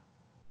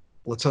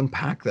 Let's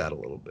unpack that a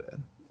little bit.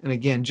 And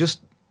again,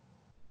 just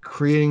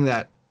creating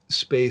that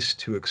space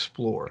to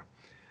explore.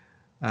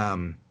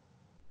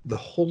 The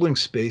holding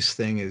space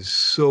thing is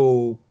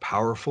so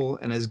powerful.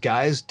 And as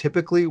guys,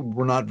 typically,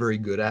 we're not very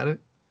good at it.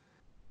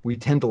 We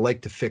tend to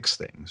like to fix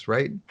things,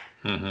 right?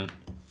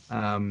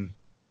 Mm-hmm.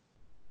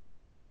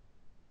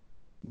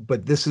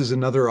 But this is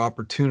another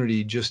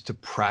opportunity just to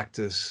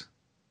practice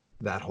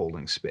that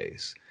holding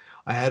space.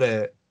 I had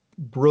a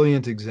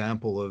brilliant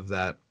example of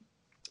that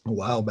a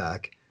while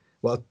back.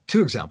 Well,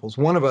 two examples.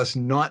 One of us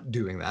not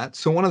doing that.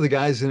 So one of the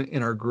guys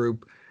in our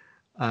group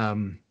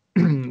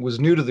was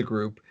new to the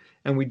group,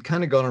 and we'd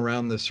kind of gone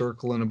around the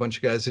circle, and a bunch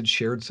of guys had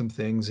shared some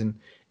things, and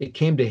it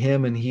came to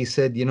him, and he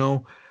said,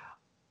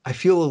 I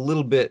feel a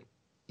little bit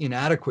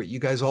inadequate. You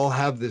guys all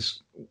have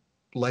this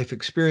life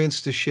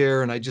experience to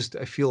share, and I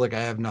feel like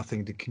I have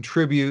nothing to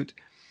contribute.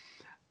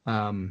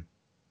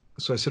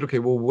 So I said, okay,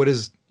 well, what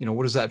does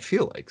that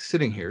feel like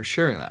sitting here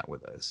sharing that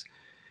with us?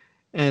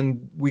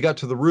 And we got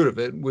to the root of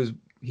it. Was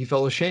he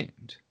felt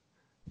ashamed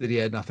that he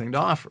had nothing to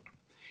offer.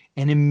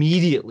 And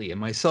immediately, and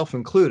myself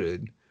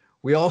included,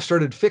 we all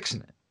started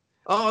fixing it.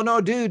 Oh no,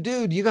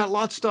 dude, you got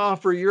lots to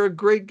offer. You're a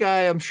great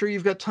guy. I'm sure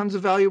you've got tons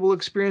of valuable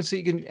experience that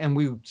you can, and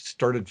we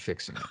started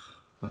fixing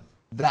it.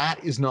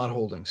 That is not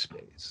holding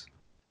space.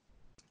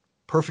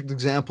 Perfect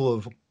example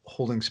of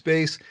holding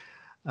space.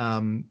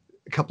 A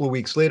couple of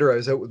weeks later, I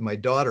was out with my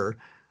daughter,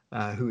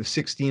 who was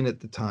 16 at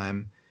the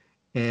time,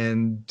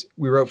 and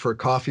we were out for a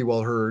coffee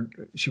while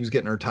she was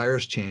getting her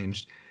tires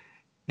changed.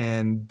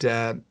 And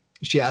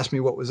she asked me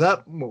what was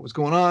up, what was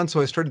going on.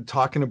 So I started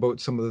talking about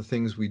some of the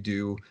things we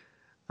do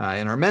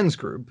in our men's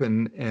group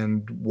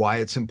and why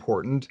it's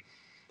important,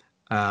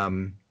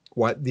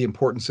 what the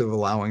importance of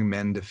allowing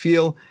men to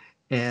feel.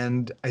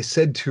 And I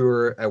said to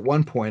her at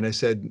one point, I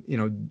said,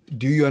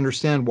 do you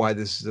understand why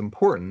this is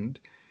important?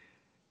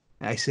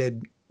 I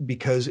said,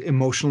 because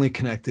emotionally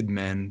connected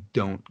men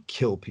don't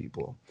kill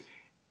people.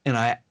 And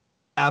I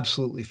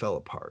absolutely fell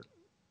apart,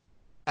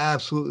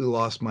 absolutely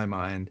lost my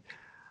mind.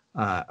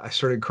 I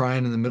started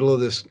crying in the middle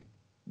of this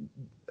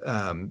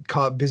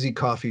busy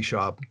coffee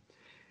shop.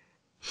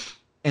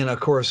 And of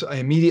course, I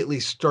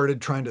immediately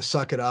started trying to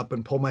suck it up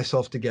and pull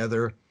myself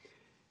together.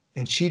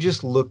 And she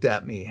just looked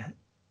at me,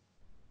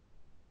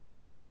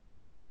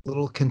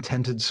 little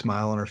contented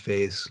smile on her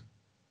face.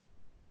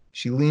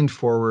 She leaned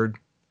forward.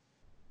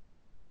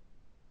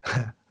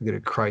 I'm going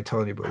to cry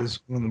telling you about this.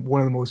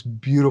 One of the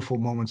most beautiful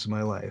moments of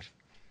my life.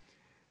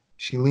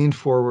 She leaned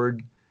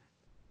forward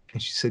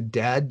and she said,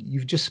 Dad,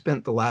 you've just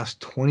spent the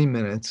last 20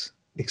 minutes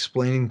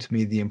explaining to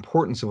me the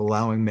importance of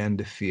allowing men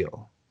to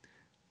feel.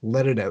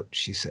 Let it out,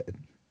 she said.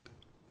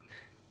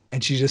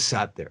 And she just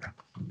sat there.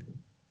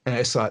 And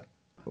I thought,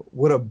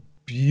 what a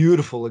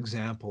beautiful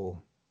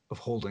example of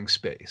holding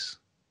space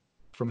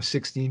from a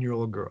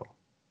 16-year-old girl.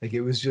 Like,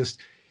 it was just,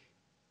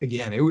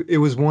 again, it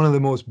was one of the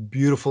most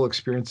beautiful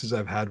experiences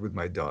I've had with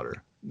my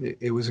daughter.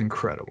 It was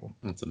incredible.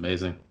 That's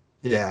amazing.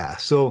 Yeah.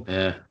 So,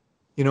 yeah.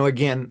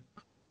 Again,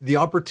 the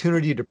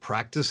opportunity to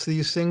practice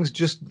these things,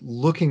 just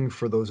looking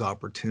for those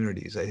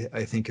opportunities,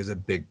 I think is a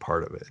big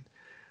part of it.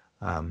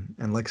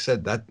 And like I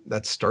said,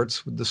 that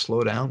starts with the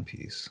slow down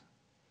piece.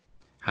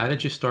 How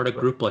did you start a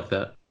group like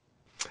that?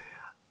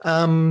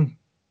 I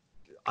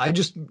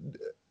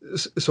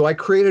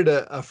created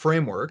a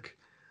framework.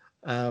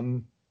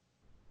 And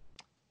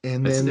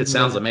then it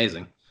sounds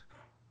amazing.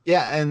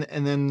 Yeah.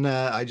 And then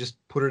I just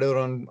put it out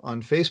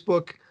on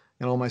Facebook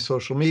and all my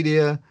social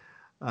media.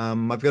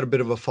 I've got a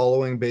bit of a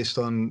following based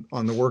on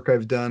the work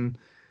I've done.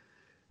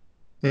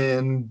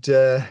 And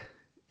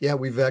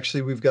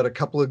we've got a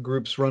couple of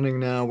groups running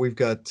now. I've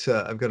got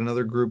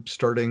another group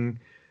starting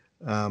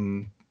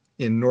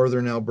in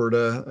northern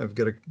Alberta. I've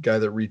got a guy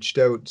that reached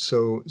out.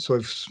 So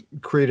I've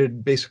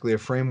created basically a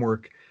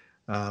framework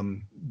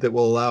that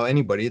will allow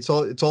anybody. It's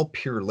all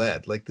peer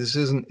led. Like,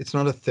 it's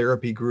not a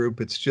therapy group.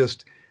 It's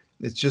just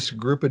a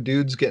group of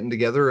dudes getting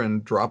together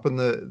and dropping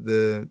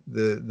the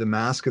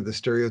mask of the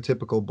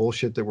stereotypical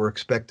bullshit that we're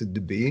expected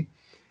to be,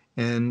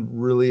 and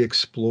really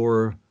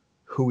explore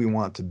who we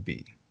want to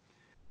be.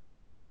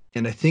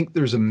 And I think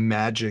there's a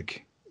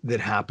magic that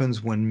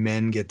happens when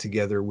men get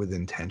together with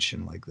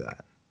intention like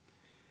that.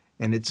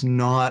 And it's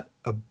not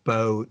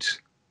about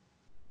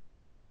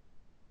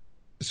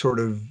sort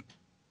of,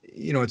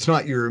 it's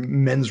not your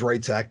men's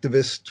rights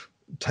activist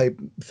type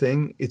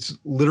thing. It's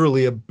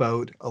literally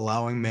about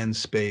allowing men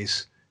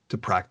space to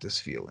practice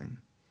feeling.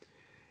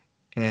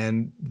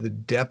 And the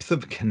depth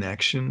of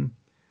connection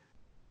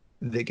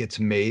that gets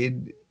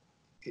made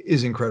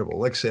is incredible.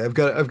 Like I say, I've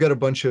got a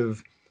bunch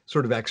of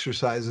sort of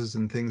exercises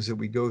and things that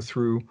we go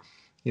through.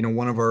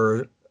 One of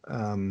our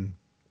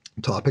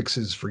topics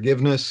is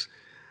forgiveness.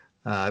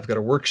 I've got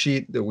a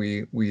worksheet that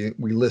we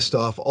list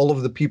off all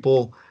of the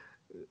people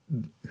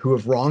who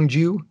have wronged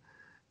you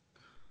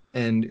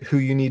and who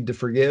you need to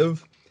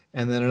forgive.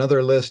 And then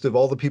another list of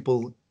all the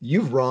people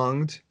you've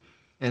wronged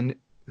and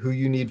who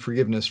you need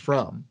forgiveness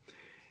from.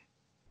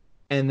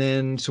 And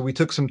then, so we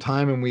took some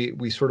time and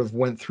we sort of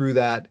went through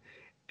that.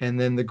 And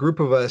then the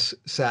group of us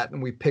sat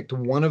and we picked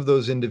one of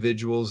those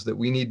individuals that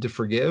we need to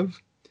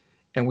forgive.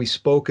 And we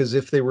spoke as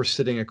if they were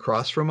sitting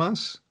across from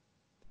us.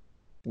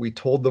 We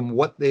told them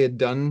what they had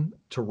done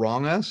to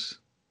wrong us.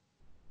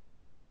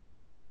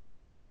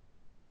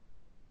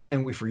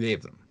 And we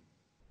forgave them.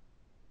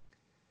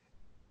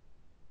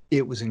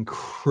 It was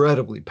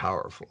incredibly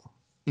powerful,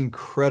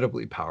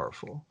 incredibly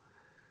powerful.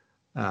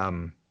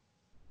 It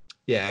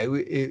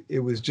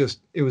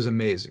was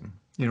amazing.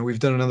 We've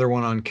done another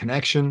one on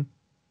connection.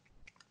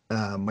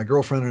 My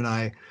girlfriend and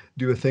I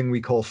do a thing we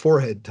call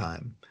forehead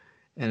time.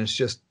 And it's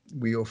just,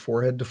 we go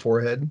forehead to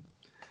forehead.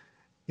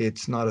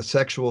 It's not a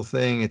sexual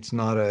thing. It's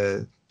not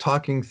a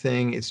talking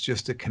thing. It's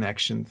just a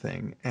connection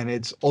thing. And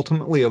it's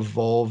ultimately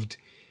evolved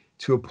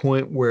to a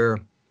point where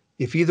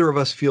if either of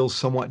us feels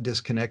somewhat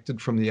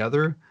disconnected from the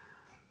other,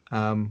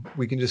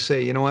 we can just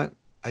say, you know what,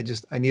 I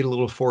need a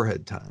little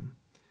forehead time.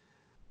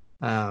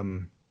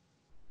 And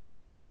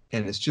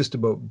it's just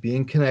about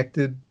being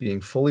connected,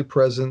 being fully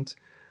present.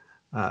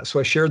 So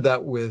I shared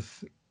that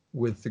with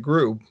the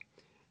group,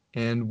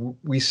 and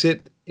we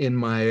sit in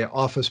my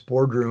office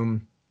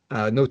boardroom,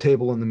 no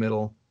table in the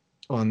middle,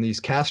 on these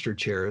caster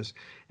chairs.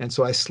 And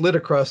so I slid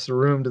across the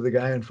room to the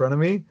guy in front of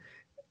me,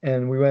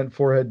 and we went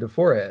forehead to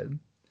forehead.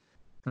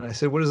 And I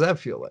said, what does that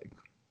feel like?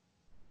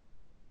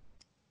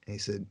 And he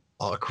said,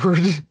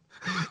 awkward.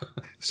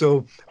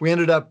 So we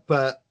ended up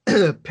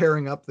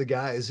pairing up the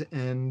guys,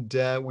 and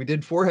we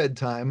did forehead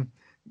time,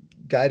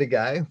 guy to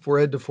guy,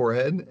 forehead to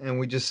forehead, and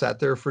we just sat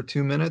there for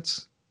 2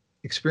 minutes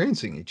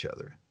experiencing each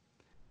other.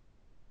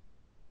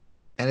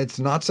 And it's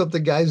not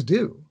something guys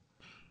do.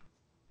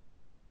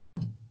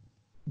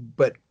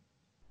 But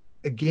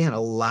again,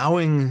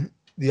 allowing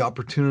the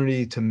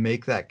opportunity to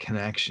make that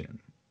connection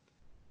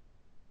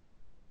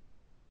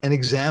and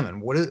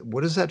examine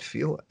what does that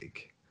feel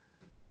like?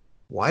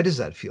 Why does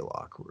that feel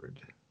awkward?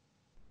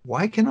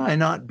 Why can I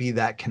not be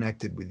that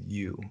connected with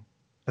you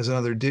as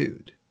another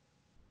dude?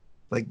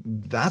 Like,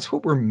 that's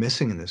what we're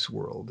missing in this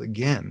world.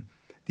 Again,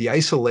 the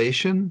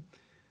isolation.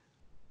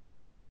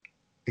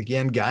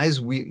 Again,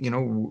 guys,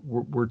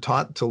 we're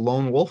taught to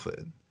lone wolf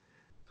it,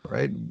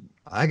 right?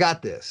 I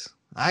got this.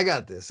 I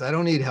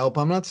don't need help.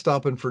 I'm not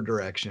stopping for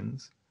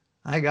directions.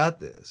 I got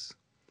this.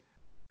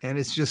 And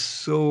it's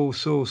just so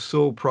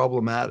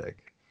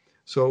problematic.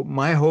 So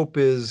my hope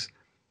is,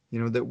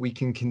 that we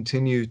can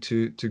continue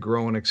to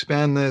grow and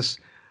expand this.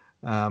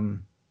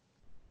 And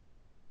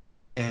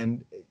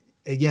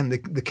again,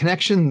 the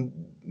connection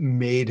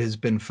made has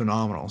been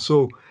phenomenal.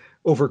 So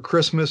over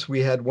Christmas, we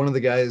had one of the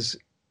guys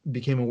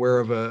became aware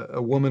of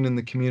a woman in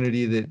the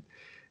community that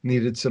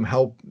needed some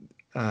help.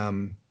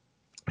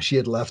 She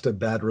had left a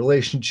bad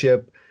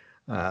relationship,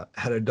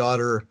 had a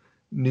daughter,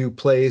 new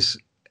place,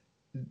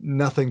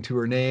 nothing to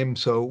her name.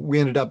 So we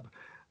ended up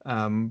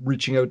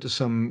reaching out to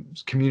some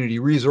community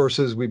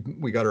resources. We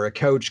got her a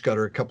couch, got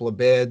her a couple of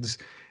beds,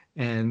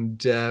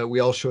 and we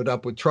all showed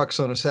up with trucks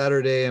on a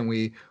Saturday, and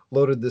we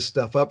loaded this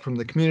stuff up from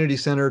the community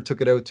center,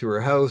 took it out to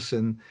her house,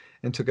 and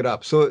took it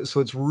up. So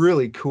it's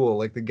really cool.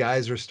 Like, the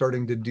guys are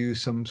starting to do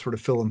some sort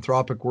of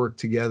philanthropic work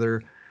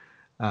together.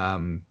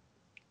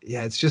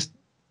 It's just,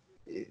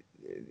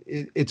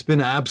 it's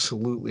been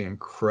absolutely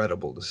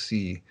incredible to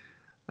see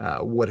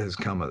what has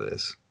come of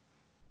this.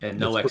 And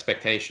no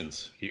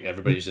expectations.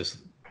 Everybody's just,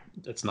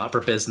 it's not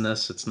for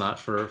business. It's not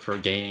for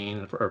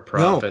gain or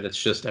profit. No.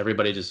 It's just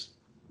everybody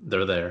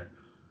they're there.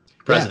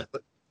 Present. Yeah,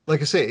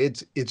 like I say,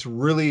 it's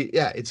really,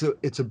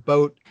 it's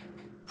about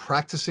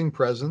practicing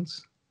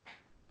presence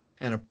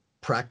and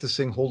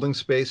practicing holding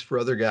space for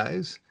other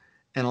guys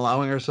and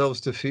allowing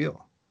ourselves to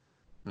feel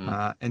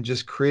and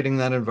just creating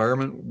that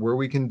environment where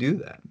we can do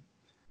that.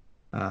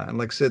 And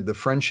like I said, the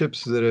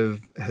friendships that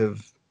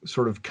have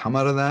sort of come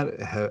out of that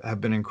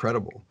have been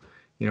incredible.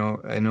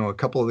 I know a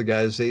couple of the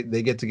guys, they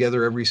get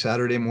together every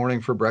Saturday morning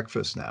for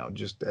breakfast now,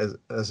 just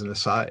as an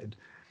aside.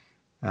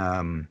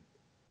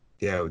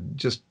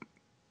 It's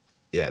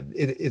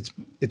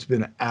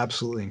been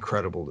absolutely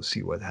incredible to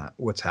see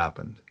what's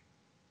happened.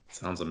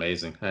 Sounds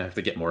amazing. I have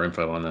to get more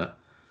info on that.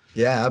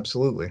 Yeah,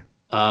 absolutely.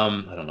 I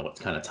don't know what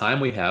kind of time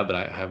we have, but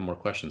I have more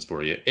questions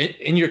for you.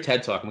 In your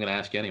TED Talk, I'm going to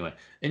ask you anyway.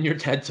 In your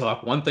TED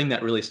Talk, one thing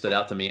that really stood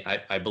out to me,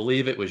 I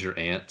believe it was your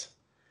aunt.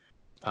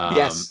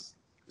 Yes.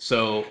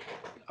 So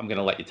I'm going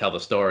to let you tell the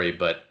story,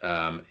 but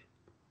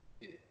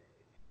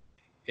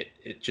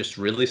it just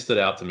really stood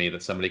out to me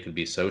that somebody could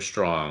be so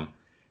strong.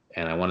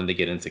 And I wanted to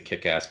get into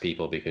kick-ass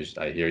people because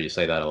I hear you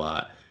say that a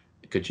lot.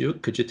 Could you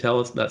tell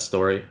us that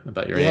story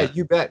about your aunt? Yeah,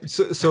 you bet.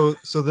 So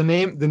the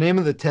name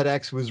of the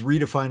TEDx was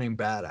Redefining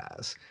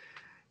Badass.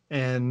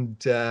 And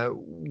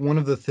one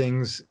of the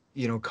things,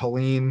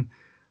 Colleen,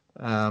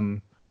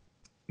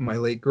 my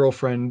late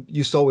girlfriend,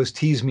 used to always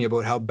tease me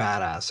about how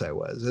badass I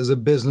was as a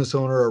business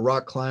owner, a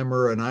rock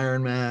climber, an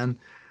Ironman.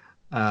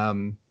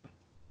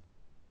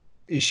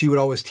 She would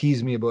always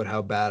tease me about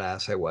how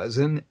badass I was.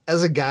 And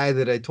as a guy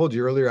that I told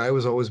you earlier, I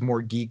was always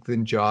more geek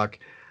than jock.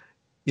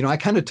 I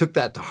kind of took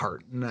that to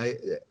heart, and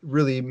it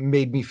really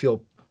made me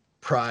feel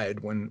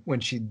pride when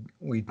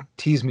we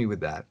teased me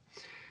with that.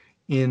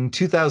 In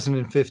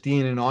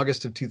 2015, in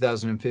August of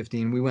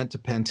 2015, we went to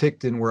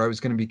Penticton, where I was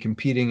going to be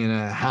competing in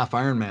a half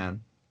Ironman.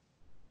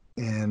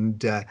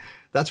 And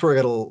that's where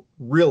I got a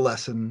real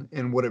lesson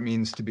in what it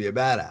means to be a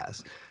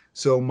badass.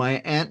 So my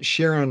Aunt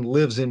Sharon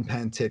lives in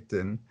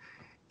Penticton,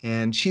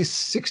 and she's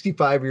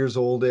 65 years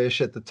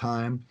old-ish at the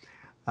time.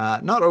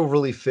 Not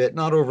overly fit,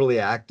 not overly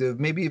active,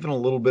 maybe even a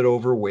little bit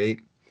overweight.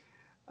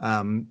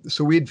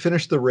 So we had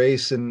finished the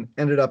race and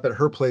ended up at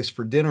her place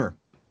for dinner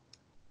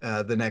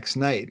the next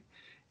night.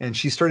 And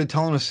she started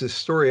telling us this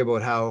story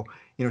about how,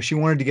 she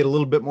wanted to get a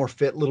little bit more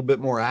fit, a little bit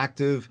more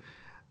active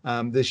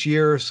this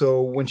year.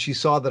 So when she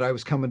saw that I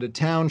was coming to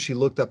town, she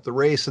looked up the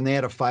race, and they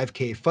had a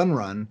 5K fun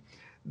run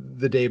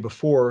the day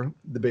before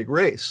the big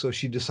race. So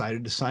she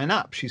decided to sign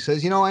up. She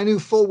says, I knew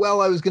full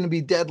well I was going to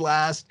be dead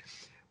last,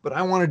 but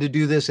I wanted to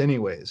do this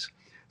anyways.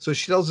 So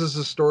she tells us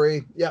a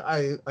story. Yeah,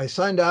 I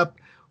signed up.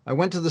 I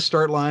went to the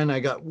start line. I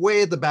got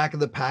way at the back of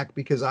the pack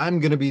because I'm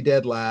going to be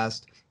dead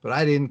last, but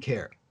I didn't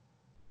care.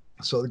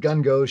 So the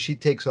gun goes, she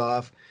takes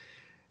off,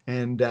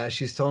 and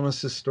she's telling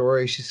us this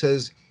story. She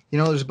says,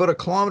 there's about 1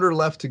 kilometer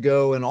left to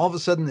go, and all of a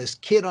sudden this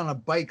kid on a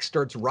bike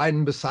starts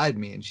riding beside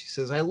me. And she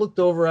says, I looked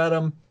over at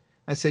him.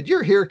 I said,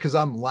 you're here because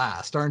I'm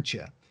last, aren't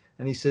you?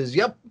 And he says,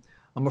 yep,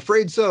 I'm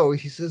afraid so.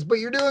 He says, but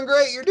you're doing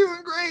great. You're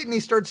doing great. And he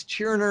starts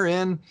cheering her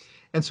in.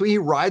 And so he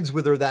rides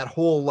with her that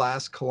whole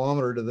last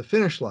kilometer to the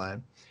finish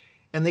line.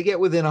 And they get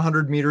within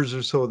 100 meters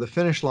or so of the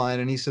finish line.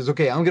 And he says,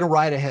 okay, I'm going to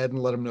ride ahead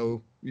and let him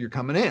know you're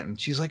coming in. And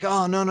she's like,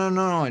 oh,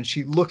 no. And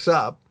she looks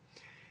up,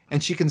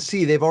 and she can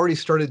see they've already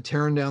started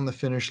tearing down the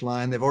finish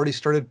line. They've already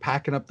started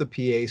packing up the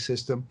PA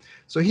system.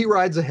 So he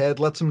rides ahead,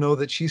 lets them know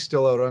that she's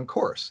still out on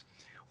course.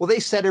 Well, they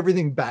set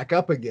everything back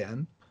up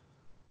again.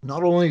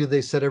 Not only did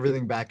they set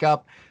everything back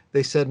up,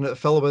 they said a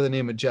fellow by the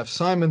name of Jeff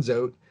Simons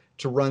out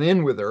to run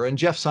in with her. And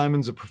Jeff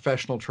Simon's a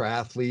professional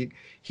triathlete.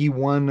 He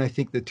won, I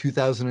think, the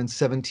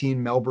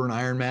 2017 Melbourne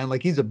Ironman.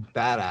 Like, he's a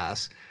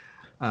badass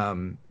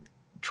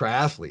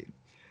triathlete.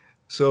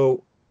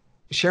 So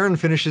Sharon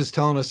finishes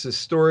telling us this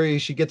story.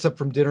 She gets up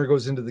from dinner,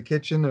 goes into the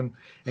kitchen,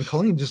 and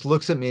Colleen just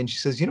looks at me and she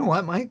says, "You know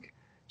what, Mike?"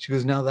 She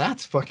goes, "Now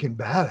that's fucking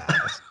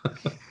badass."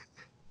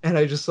 And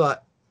I just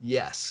thought,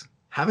 yes,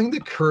 having the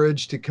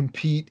courage to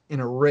compete in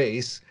a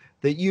race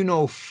that you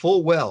know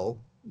full well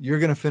you're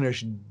going to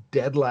finish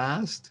dead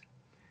last,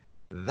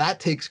 that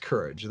takes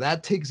courage.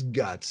 That takes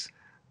guts.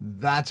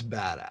 That's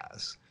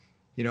badass.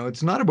 You know,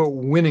 it's not about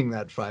winning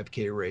that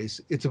 5K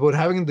race. It's about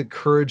having the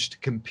courage to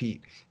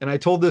compete. And I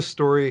told this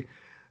story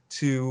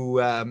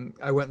to,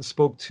 I went and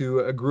spoke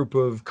to a group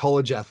of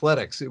college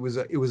athletics. It was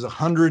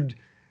 100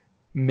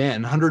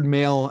 men, 100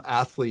 male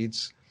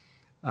athletes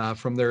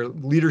from their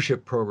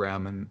leadership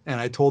program.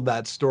 And I told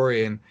that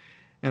story. And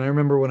I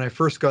remember when I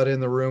first got in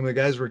the room, the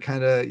guys were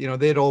kind of, you know,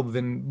 they had all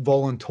been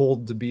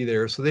voluntold to be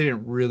there. So they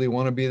didn't really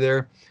want to be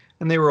there.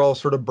 And they were all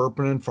sort of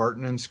burping and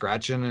farting and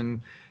scratching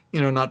and, you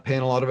know, not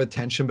paying a lot of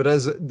attention. But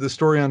as the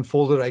story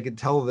unfolded, I could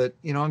tell that,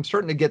 you know, I'm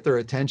starting to get their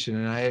attention.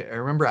 And I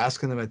remember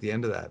asking them at the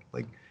end of that,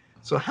 like,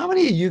 so how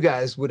many of you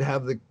guys would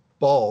have the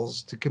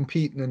balls to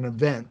compete in an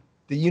event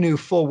that you knew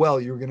full well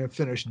you were going to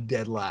finish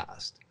dead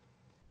last?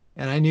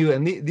 And I knew,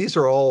 and these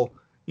are all,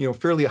 you know,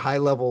 fairly high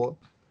level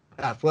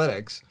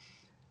athletics.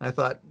 I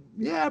thought,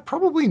 yeah,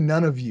 probably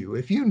none of you.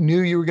 If you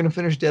knew you were going to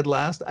finish dead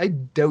last, I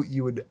doubt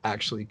you would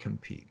actually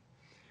compete.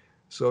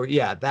 So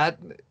yeah, that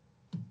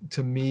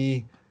to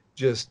me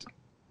just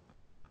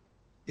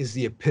is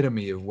the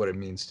epitome of what it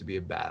means to be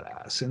a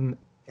badass. And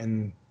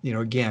you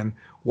know, again,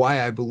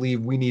 why I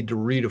believe we need to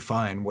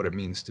redefine what it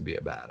means to be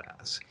a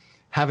badass.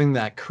 Having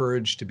that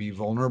courage to be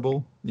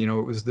vulnerable. You know,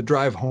 it was the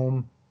drive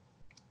home.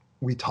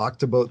 We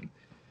talked about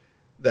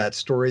that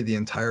story the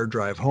entire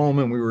drive home,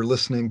 and we were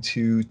listening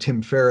to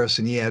Tim Ferriss,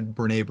 and he had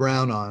Brene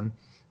Brown on.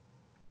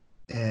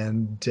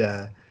 And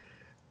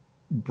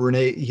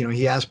Brene, you know,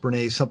 he asked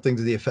Brene something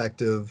to the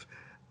effect of,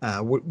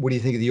 what do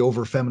you think of the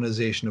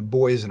over-feminization of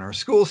boys in our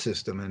school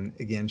system? And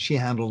again, she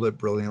handled it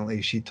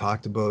brilliantly. She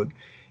talked about,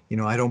 you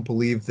know, I don't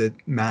believe that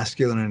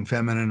masculine and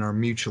feminine are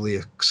mutually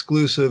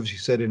exclusive. She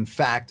said, in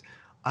fact,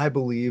 I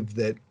believe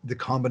that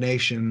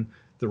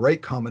the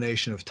right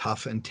combination of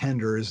tough and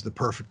tender is the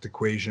perfect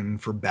equation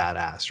for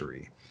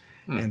badassery.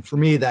 And for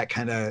me, that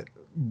kind of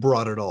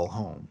brought it all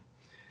home.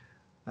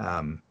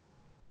 And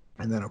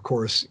then, of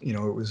course, you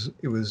know,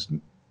 it was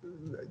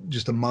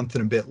just a month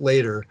and a bit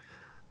later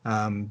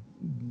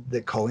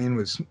that Colleen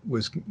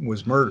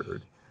was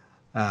murdered.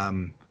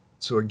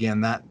 So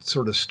again, that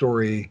sort of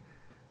story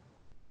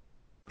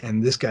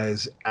and this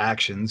guy's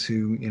actions,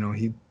 who, you know,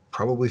 he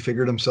probably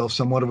figured himself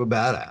somewhat of a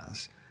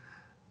badass.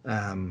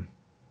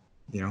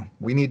 You know,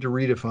 we need to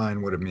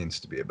redefine what it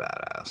means to be a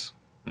badass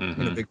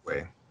in a big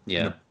way. Yeah.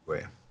 In a big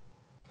way.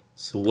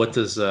 So what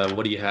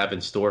do you have in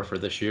store for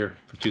this year,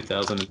 for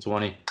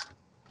 2020?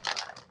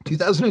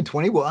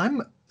 2020? Well,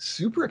 I'm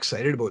super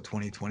excited about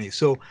 2020.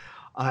 So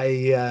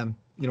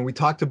you know, we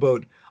talked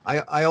about,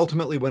 I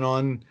ultimately went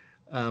on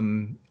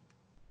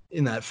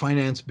in that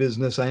finance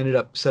business. I ended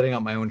up setting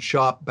up my own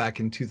shop back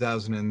in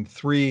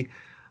 2003.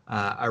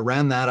 I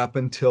ran that up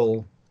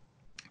until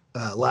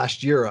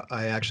last year.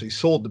 I actually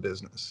sold the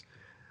business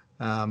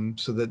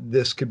so that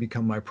this could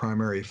become my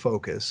primary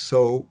focus.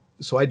 So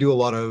I do a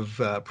lot of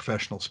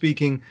professional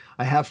speaking.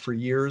 I have for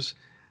years.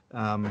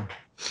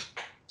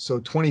 So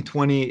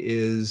 2020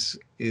 is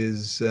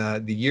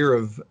the year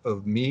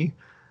of me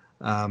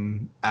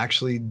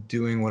actually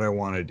doing what I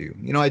want to do.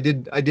 You know, I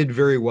did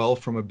very well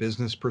from a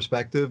business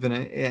perspective,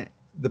 and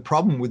the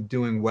problem with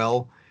doing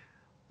well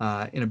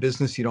in a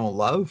business you don't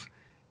love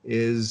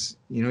is,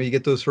 you know, you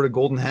get those sort of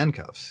golden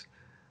handcuffs.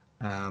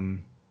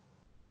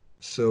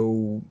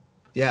 So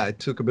yeah, I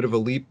took a bit of a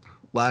leap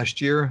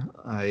last year.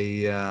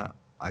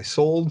 I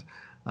sold.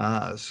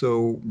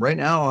 So right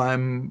now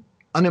I'm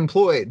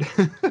unemployed.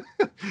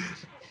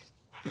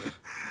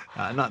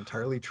 Not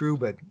entirely true,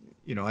 but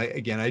you know,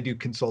 I do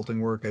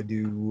consulting work.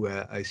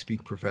 I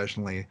speak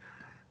professionally.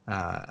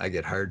 I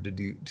get hired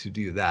to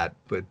do that.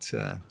 But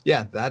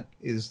yeah, that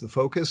is the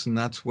focus, and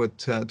that's what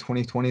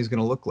 2020 is going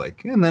to look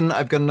like. And then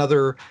I've got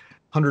another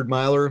 100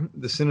 miler,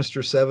 the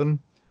Sinister 7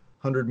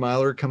 100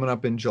 miler coming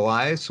up in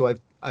July. So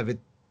I've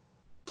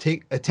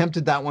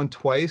attempted that one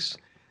twice.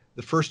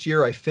 The first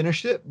year I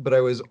finished it, but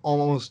I was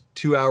almost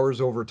 2 hours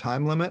over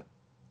time limit.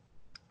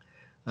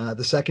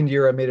 The second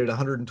year I made it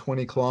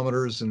 120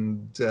 kilometers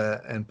and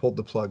pulled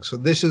the plug. So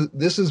this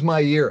is my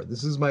year.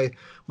 This is my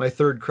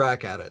third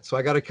crack at it. So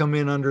I got to come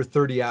in under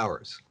 30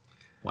 hours.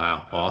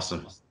 Wow,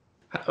 awesome.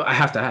 I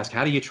have to ask,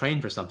 how do you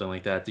train for something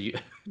like that?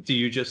 Do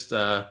you just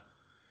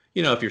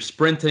you know, if you're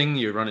sprinting,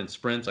 you're running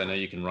sprints. I know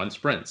you can run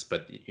sprints,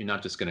 but you're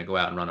not just going to go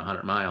out and run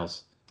 100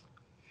 miles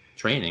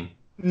training.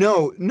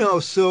 No.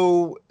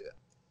 So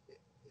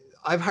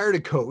I've hired a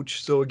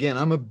coach. So again,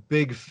 I'm a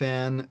big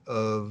fan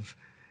of,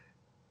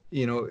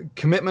 you know,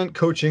 commitment,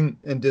 coaching,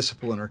 and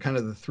discipline are kind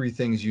of the three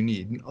things you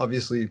need.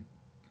 Obviously,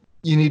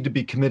 you need to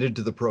be committed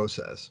to the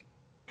process.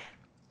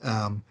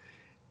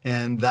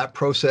 And that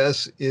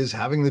process is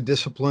having the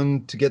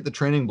discipline to get the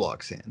training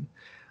blocks in.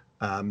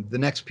 The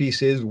next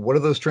piece is, what do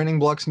those training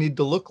blocks need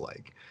to look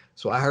like?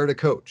 So I hired a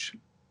coach.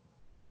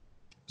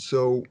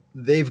 So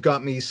they've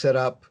got me set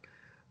up.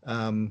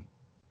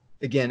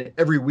 Again,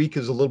 every week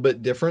is a little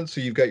bit different.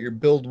 So you've got your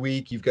build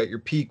week, you've got your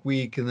peak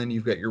week, and then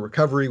you've got your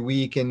recovery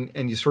week,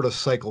 and you sort of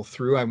cycle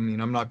through. I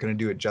mean, I'm not going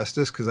to do it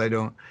justice because I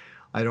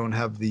don't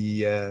have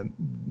the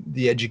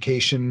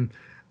education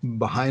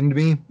behind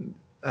me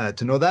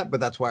to know that, but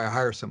that's why I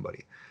hire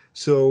somebody.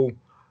 So,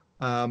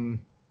 so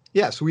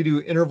we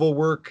do interval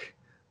work,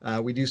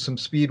 we do some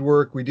speed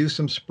work, we do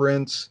some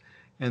sprints,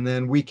 and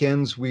then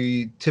weekends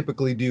we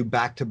typically do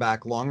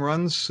back-to-back long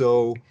runs.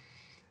 So,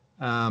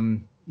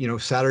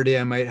 Saturday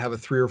I might have a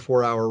 3 or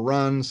 4 hour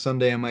run.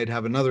 Sunday I might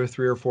have another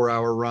 3 or 4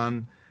 hour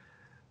run,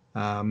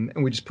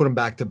 and we just put them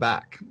back to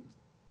back,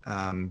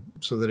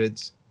 so that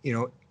it's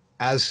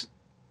as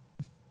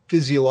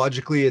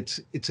physiologically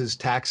it's as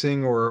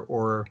taxing,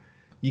 or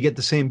you get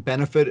the same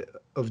benefit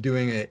of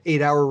doing an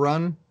 8 hour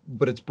run,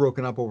 but it's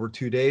broken up over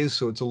 2 days,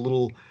 so it's a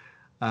little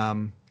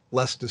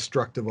less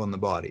destructive on the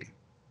body.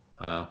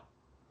 Wow.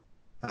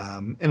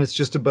 And it's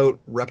just about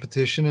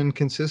repetition and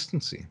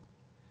consistency.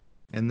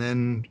 And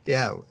then,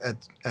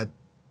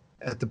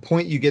 at the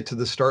point you get to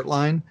the start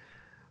line,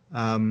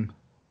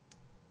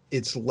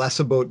 it's less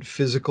about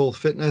physical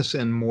fitness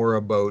and more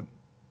about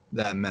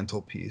that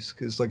mental piece.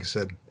 Because, like I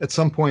said, at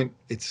some point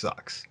it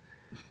sucks,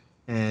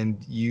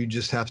 and you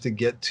just have to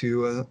get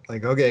to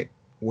okay,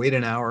 wait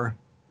an hour.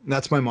 And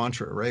that's my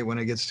mantra, right? When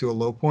it gets to a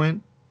low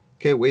point,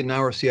 okay, wait an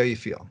hour, see how you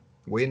feel.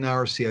 Wait an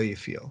hour, see how you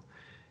feel.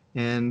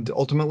 And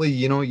ultimately,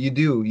 you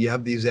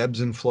have these ebbs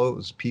and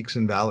flows, peaks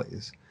and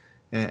valleys.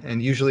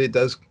 And usually it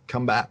does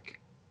come back.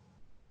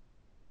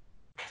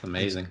 It's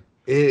amazing.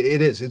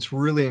 It is. It's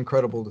really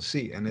incredible to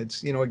see. And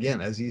it's, again,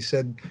 as he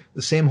said,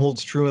 the same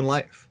holds true in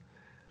life.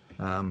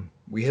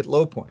 We hit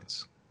low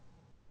points.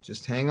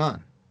 Just hang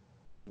on.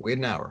 Wait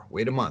an hour.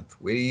 Wait a month.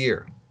 Wait a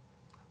year.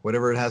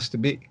 Whatever it has to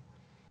be.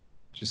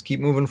 Just keep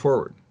moving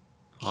forward.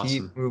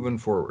 Awesome. Keep moving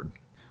forward.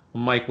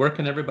 Well, Mike, where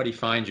can everybody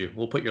find you?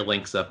 We'll put your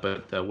links up,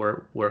 but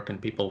where can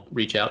people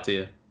reach out to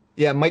you?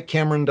 Yeah,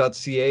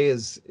 MikeCameron.ca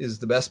is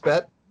the best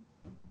bet.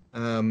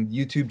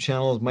 YouTube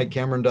channel is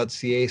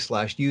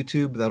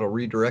MikeCameron.ca/YouTube. That'll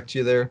redirect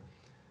you there.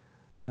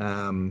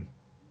 And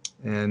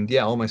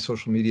all my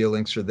social media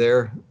links are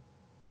there.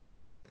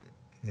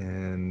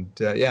 And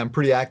I'm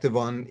pretty active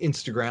on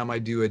Instagram. I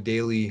do a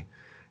daily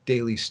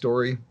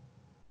story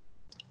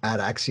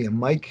at Axiom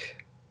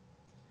Mike.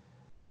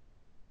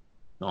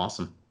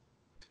 Awesome.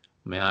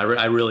 Man,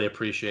 I really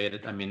appreciate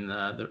it. I mean,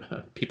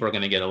 people are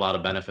going to get a lot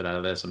of benefit out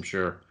of this, I'm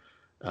sure.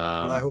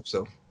 I hope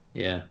so.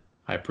 Yeah,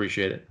 I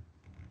appreciate it.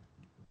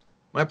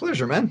 My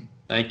pleasure, man.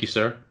 Thank you,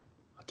 sir.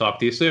 I'll talk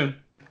to you soon.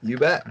 You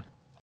bet.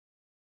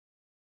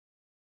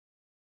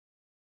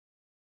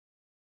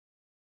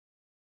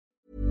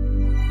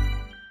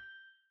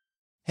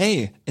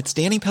 Hey, it's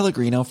Danny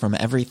Pellegrino from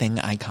Everything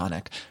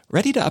Iconic.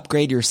 Ready to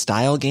upgrade your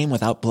style game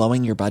without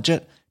blowing your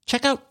budget?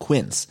 Check out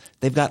Quince.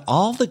 They've got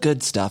all the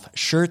good stuff,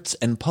 shirts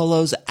and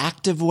polos,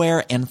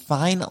 activewear, and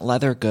fine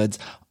leather goods,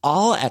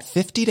 all at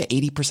 50 to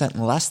 80%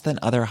 less than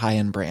other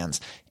high-end brands.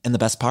 And the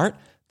best part?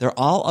 They're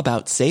all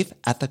about safe,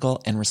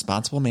 ethical, and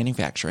responsible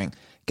manufacturing.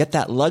 Get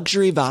that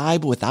luxury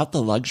vibe without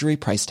the luxury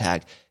price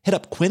tag. Hit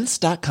up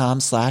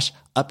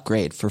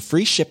quince.com/upgrade for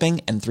free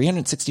shipping and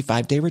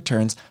 365-day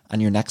returns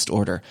on your next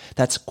order.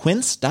 That's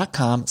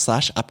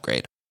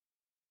quince.com/upgrade.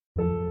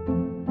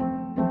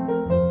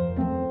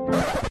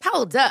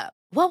 Hold up.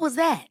 What was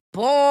that?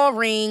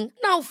 Boring.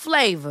 No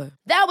flavor.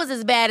 That was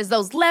as bad as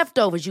those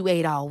leftovers you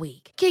ate all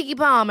week. Keke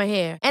Palmer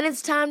here, and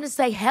it's time to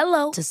say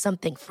hello to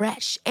something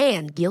fresh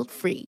and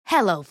guilt-free.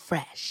 Hello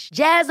Fresh.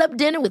 Jazz up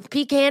dinner with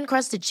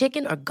pecan-crusted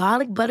chicken or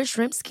garlic butter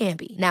shrimp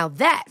scampi. Now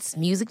that's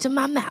music to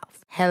my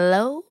mouth.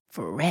 Hello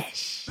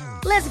Fresh.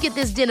 Let's get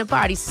this dinner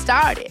party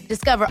started.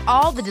 Discover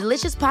all the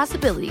delicious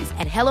possibilities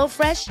at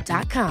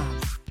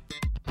HelloFresh.com.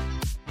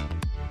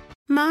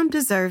 Mom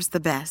deserves the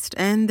best,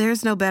 and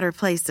there's no better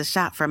place to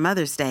shop for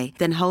Mother's Day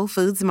than Whole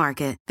Foods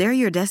Market. They're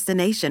your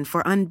destination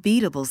for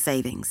unbeatable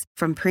savings,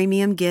 from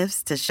premium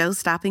gifts to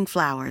show-stopping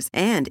flowers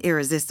and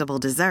irresistible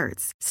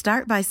desserts.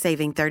 Start by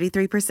saving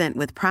 33%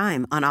 with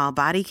Prime on all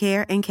body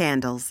care and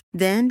candles.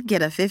 Then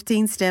get a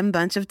 15-stem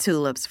bunch of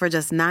tulips for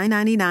just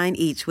 $9.99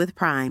 each with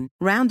Prime.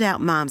 Round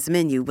out Mom's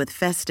menu with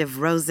festive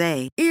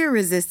rosé,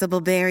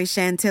 irresistible berry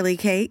chantilly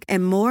cake,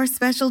 and more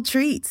special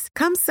treats.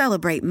 Come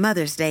celebrate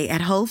Mother's Day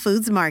at Whole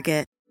Foods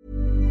Market.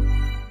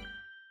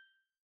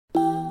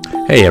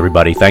 Hey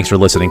everybody, thanks for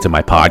listening to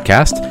my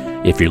podcast.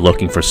 If you're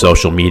looking for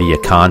social media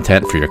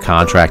content for your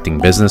contracting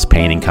business,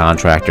 painting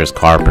contractors,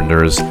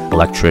 carpenters,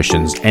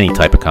 electricians, any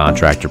type of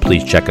contractor,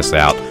 please check us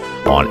out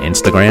on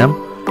Instagram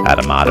at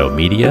Amato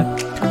Media,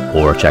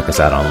 or check us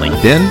out on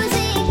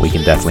LinkedIn. We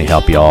can definitely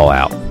help you all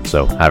out.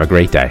 So have a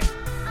great day.